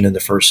abortion in the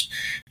first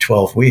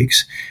 12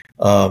 weeks.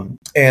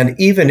 And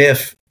even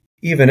if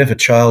a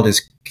child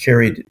is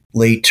carried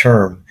late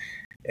term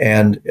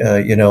and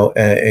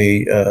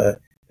an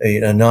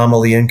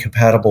anomaly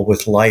incompatible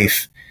with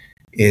life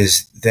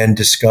is then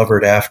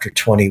discovered after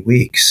 20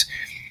 weeks,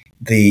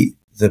 the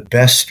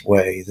best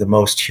way, the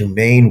most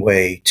humane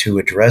way to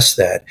address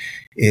that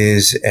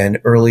is an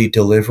early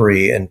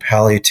delivery and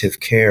palliative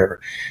care,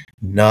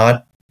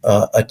 not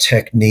a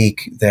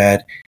technique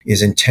that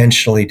is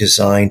intentionally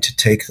designed to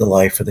take the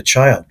life of the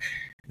child.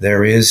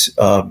 There is,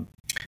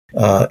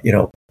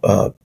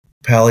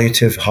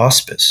 palliative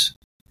hospice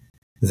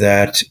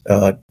that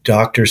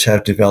doctors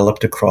have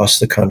developed across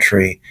the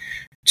country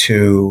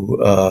to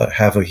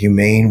have a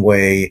humane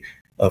way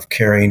of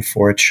caring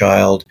for a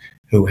child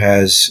who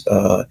has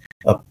a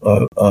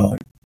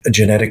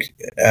genetic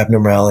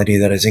abnormality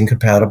that is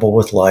incompatible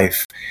with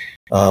life,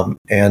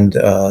 and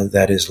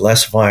that is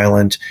less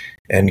violent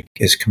and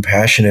is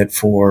compassionate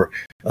for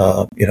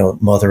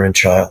mother and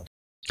child.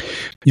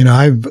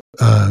 I've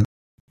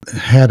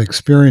had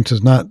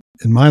experiences, not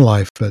in my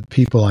life, but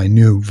people I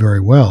knew very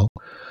well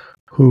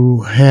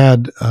who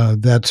had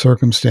that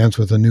circumstance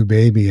with a new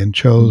baby and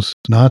chose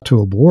not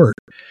to abort.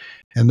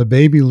 And the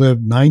baby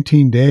lived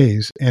 19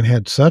 days and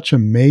had such a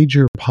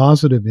major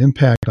positive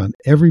impact on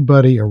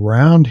everybody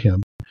around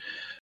him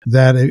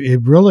that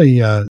it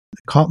really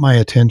caught my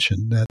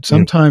attention, that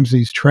sometimes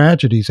these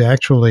tragedies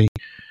actually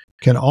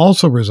can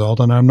also result,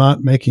 and I'm not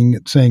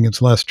saying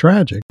it's less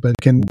tragic, but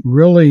can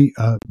really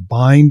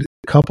bind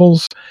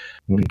couples,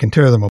 can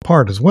tear them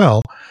apart as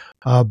well,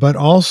 but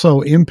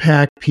also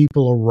impact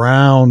people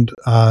around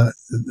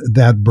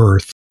that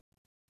birth.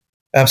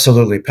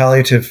 Absolutely.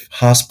 Palliative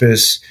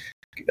hospice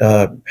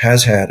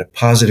has had a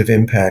positive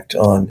impact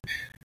on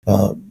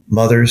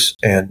mothers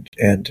and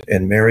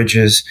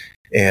marriages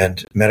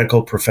and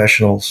medical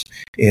professionals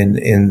in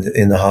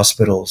the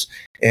hospitals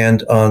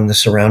and on the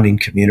surrounding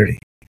community.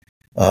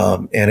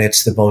 And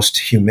it's the most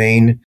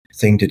humane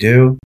thing to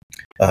do.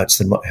 It's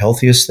the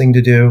healthiest thing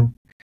to do.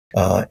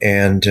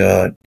 And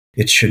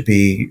it should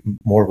be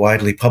more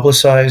widely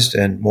publicized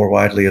and more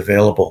widely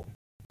available.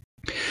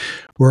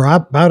 We're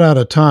about out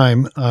of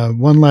time.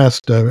 One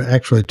last,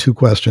 actually, two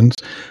questions.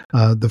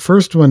 The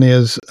first one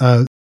is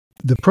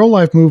the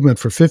pro-life movement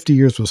for 50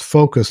 years was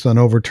focused on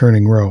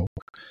overturning Roe.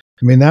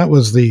 I mean, that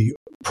was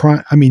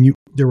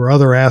there were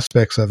other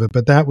aspects of it,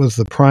 but that was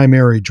the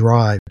primary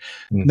drive.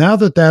 Now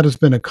that has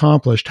been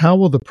accomplished, how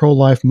will the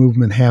pro-life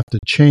movement have to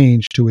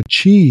change to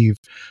achieve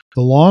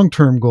the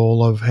long-term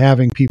goal of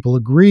having people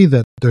agree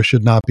that there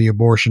should not be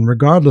abortion,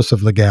 regardless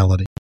of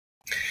legality?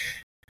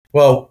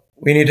 Well,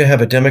 we need to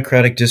have a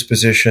democratic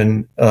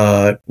disposition.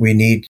 We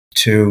need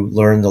to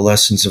learn the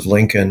lessons of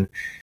Lincoln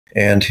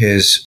and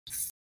his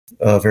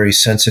very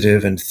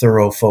sensitive and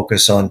thorough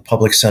focus on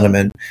public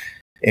sentiment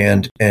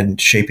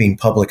and shaping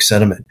public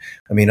sentiment.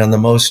 I mean, on the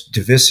most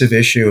divisive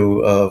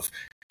issue of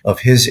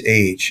his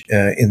age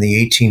in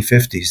the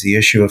 1850s, the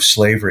issue of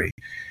slavery,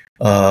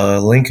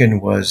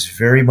 Lincoln was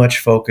very much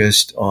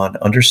focused on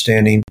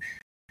understanding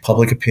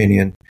public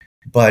opinion,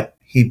 but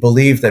he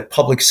believed that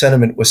public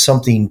sentiment was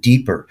something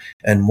deeper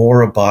and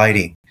more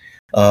abiding.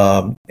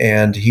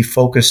 And he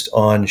focused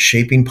on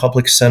shaping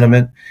public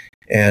sentiment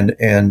and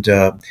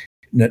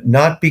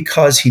not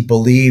because he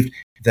believed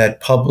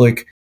that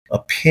public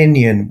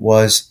opinion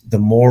was the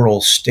moral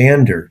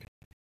standard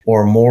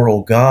or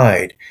moral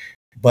guide,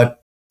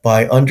 but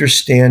by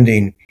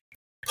understanding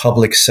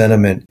public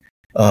sentiment,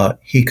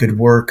 he could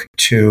work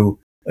to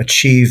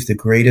achieve the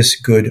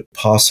greatest good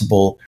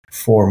possible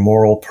for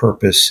moral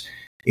purpose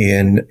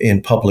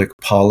in public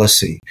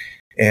policy.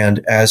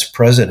 And as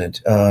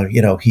president,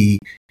 he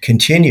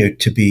continued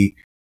to be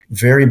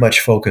very much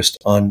focused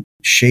on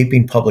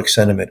shaping public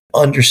sentiment,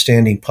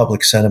 understanding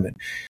public sentiment,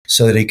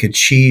 so that he could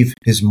achieve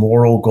his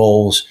moral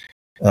goals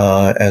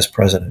as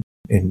president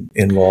in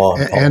law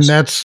and policy. And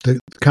that's the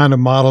kind of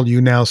model you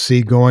now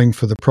see going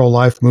for the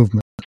pro-life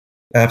movement.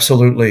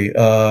 Absolutely,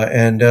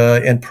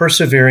 and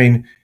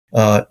persevering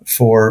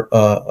for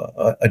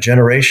a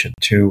generation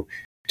to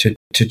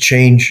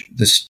change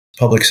this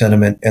public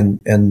sentiment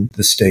and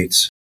the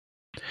states.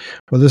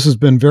 Well, this has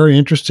been very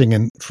interesting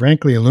and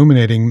frankly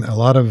illuminating. A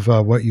lot of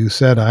what you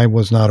said I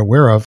was not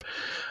aware of.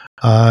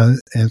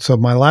 And so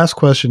my last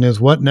question is,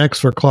 what next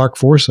for Clarke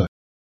Forsythe?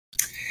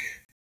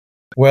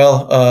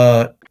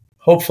 Well,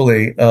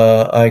 hopefully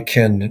I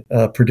can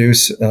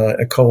produce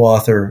a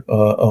co-author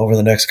over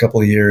the next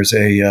couple of years,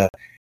 a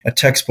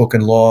textbook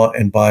in law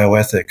and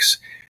bioethics,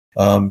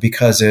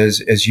 because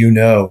as you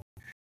know,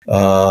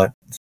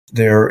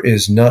 there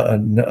is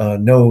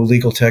no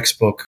legal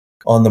textbook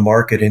on the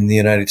market in the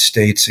United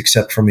States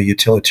except from a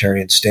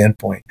utilitarian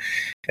standpoint.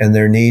 And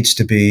there needs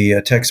to be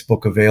a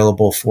textbook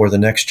available for the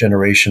next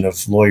generation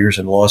of lawyers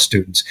and law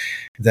students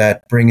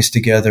that brings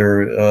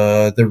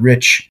together the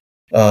rich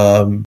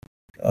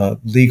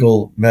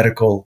legal,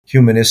 medical,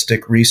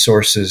 humanistic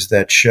resources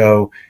that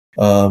show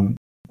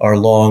our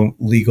long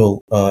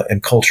legal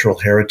and cultural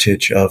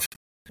heritage of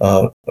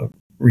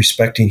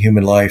respecting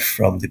human life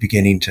from the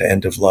beginning to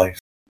end of life.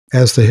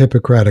 As the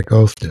Hippocratic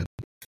Oath did.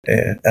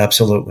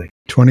 Absolutely.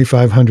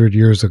 2,500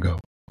 years ago.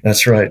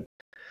 That's right.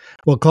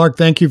 Well, Clarke,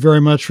 thank you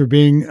very much for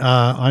being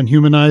on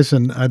Humanize,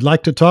 and I'd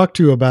like to talk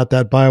to you about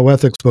that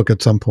bioethics book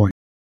at some point.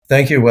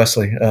 Thank you,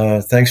 Wesley.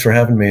 Thanks for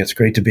having me. It's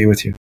great to be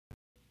with you.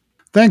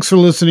 Thanks for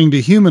listening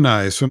to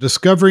Humanize from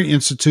Discovery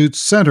Institute's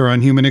Center on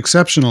Human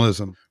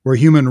Exceptionalism, where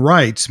human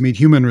rights meet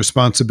human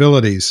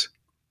responsibilities.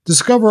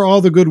 Discover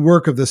all the good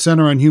work of the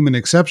Center on Human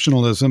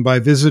Exceptionalism by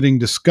visiting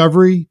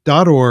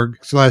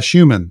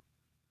discovery.org/human.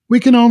 We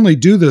can only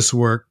do this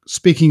work,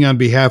 speaking on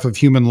behalf of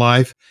human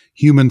life,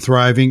 human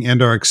thriving, and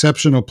our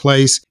exceptional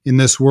place in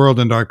this world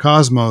and our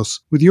cosmos,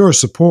 with your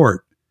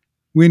support.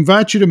 We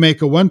invite you to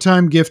make a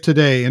one-time gift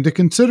today and to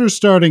consider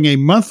starting a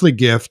monthly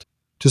gift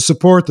to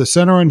support the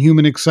Center on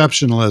Human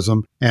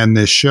Exceptionalism and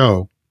this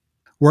show.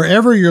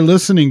 Wherever you're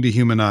listening to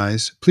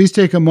Humanize, please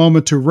take a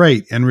moment to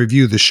rate and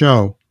review the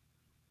show.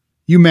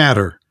 You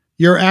matter.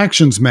 Your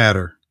actions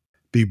matter.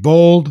 Be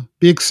bold,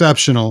 be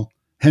exceptional,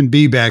 and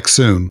be back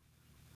soon.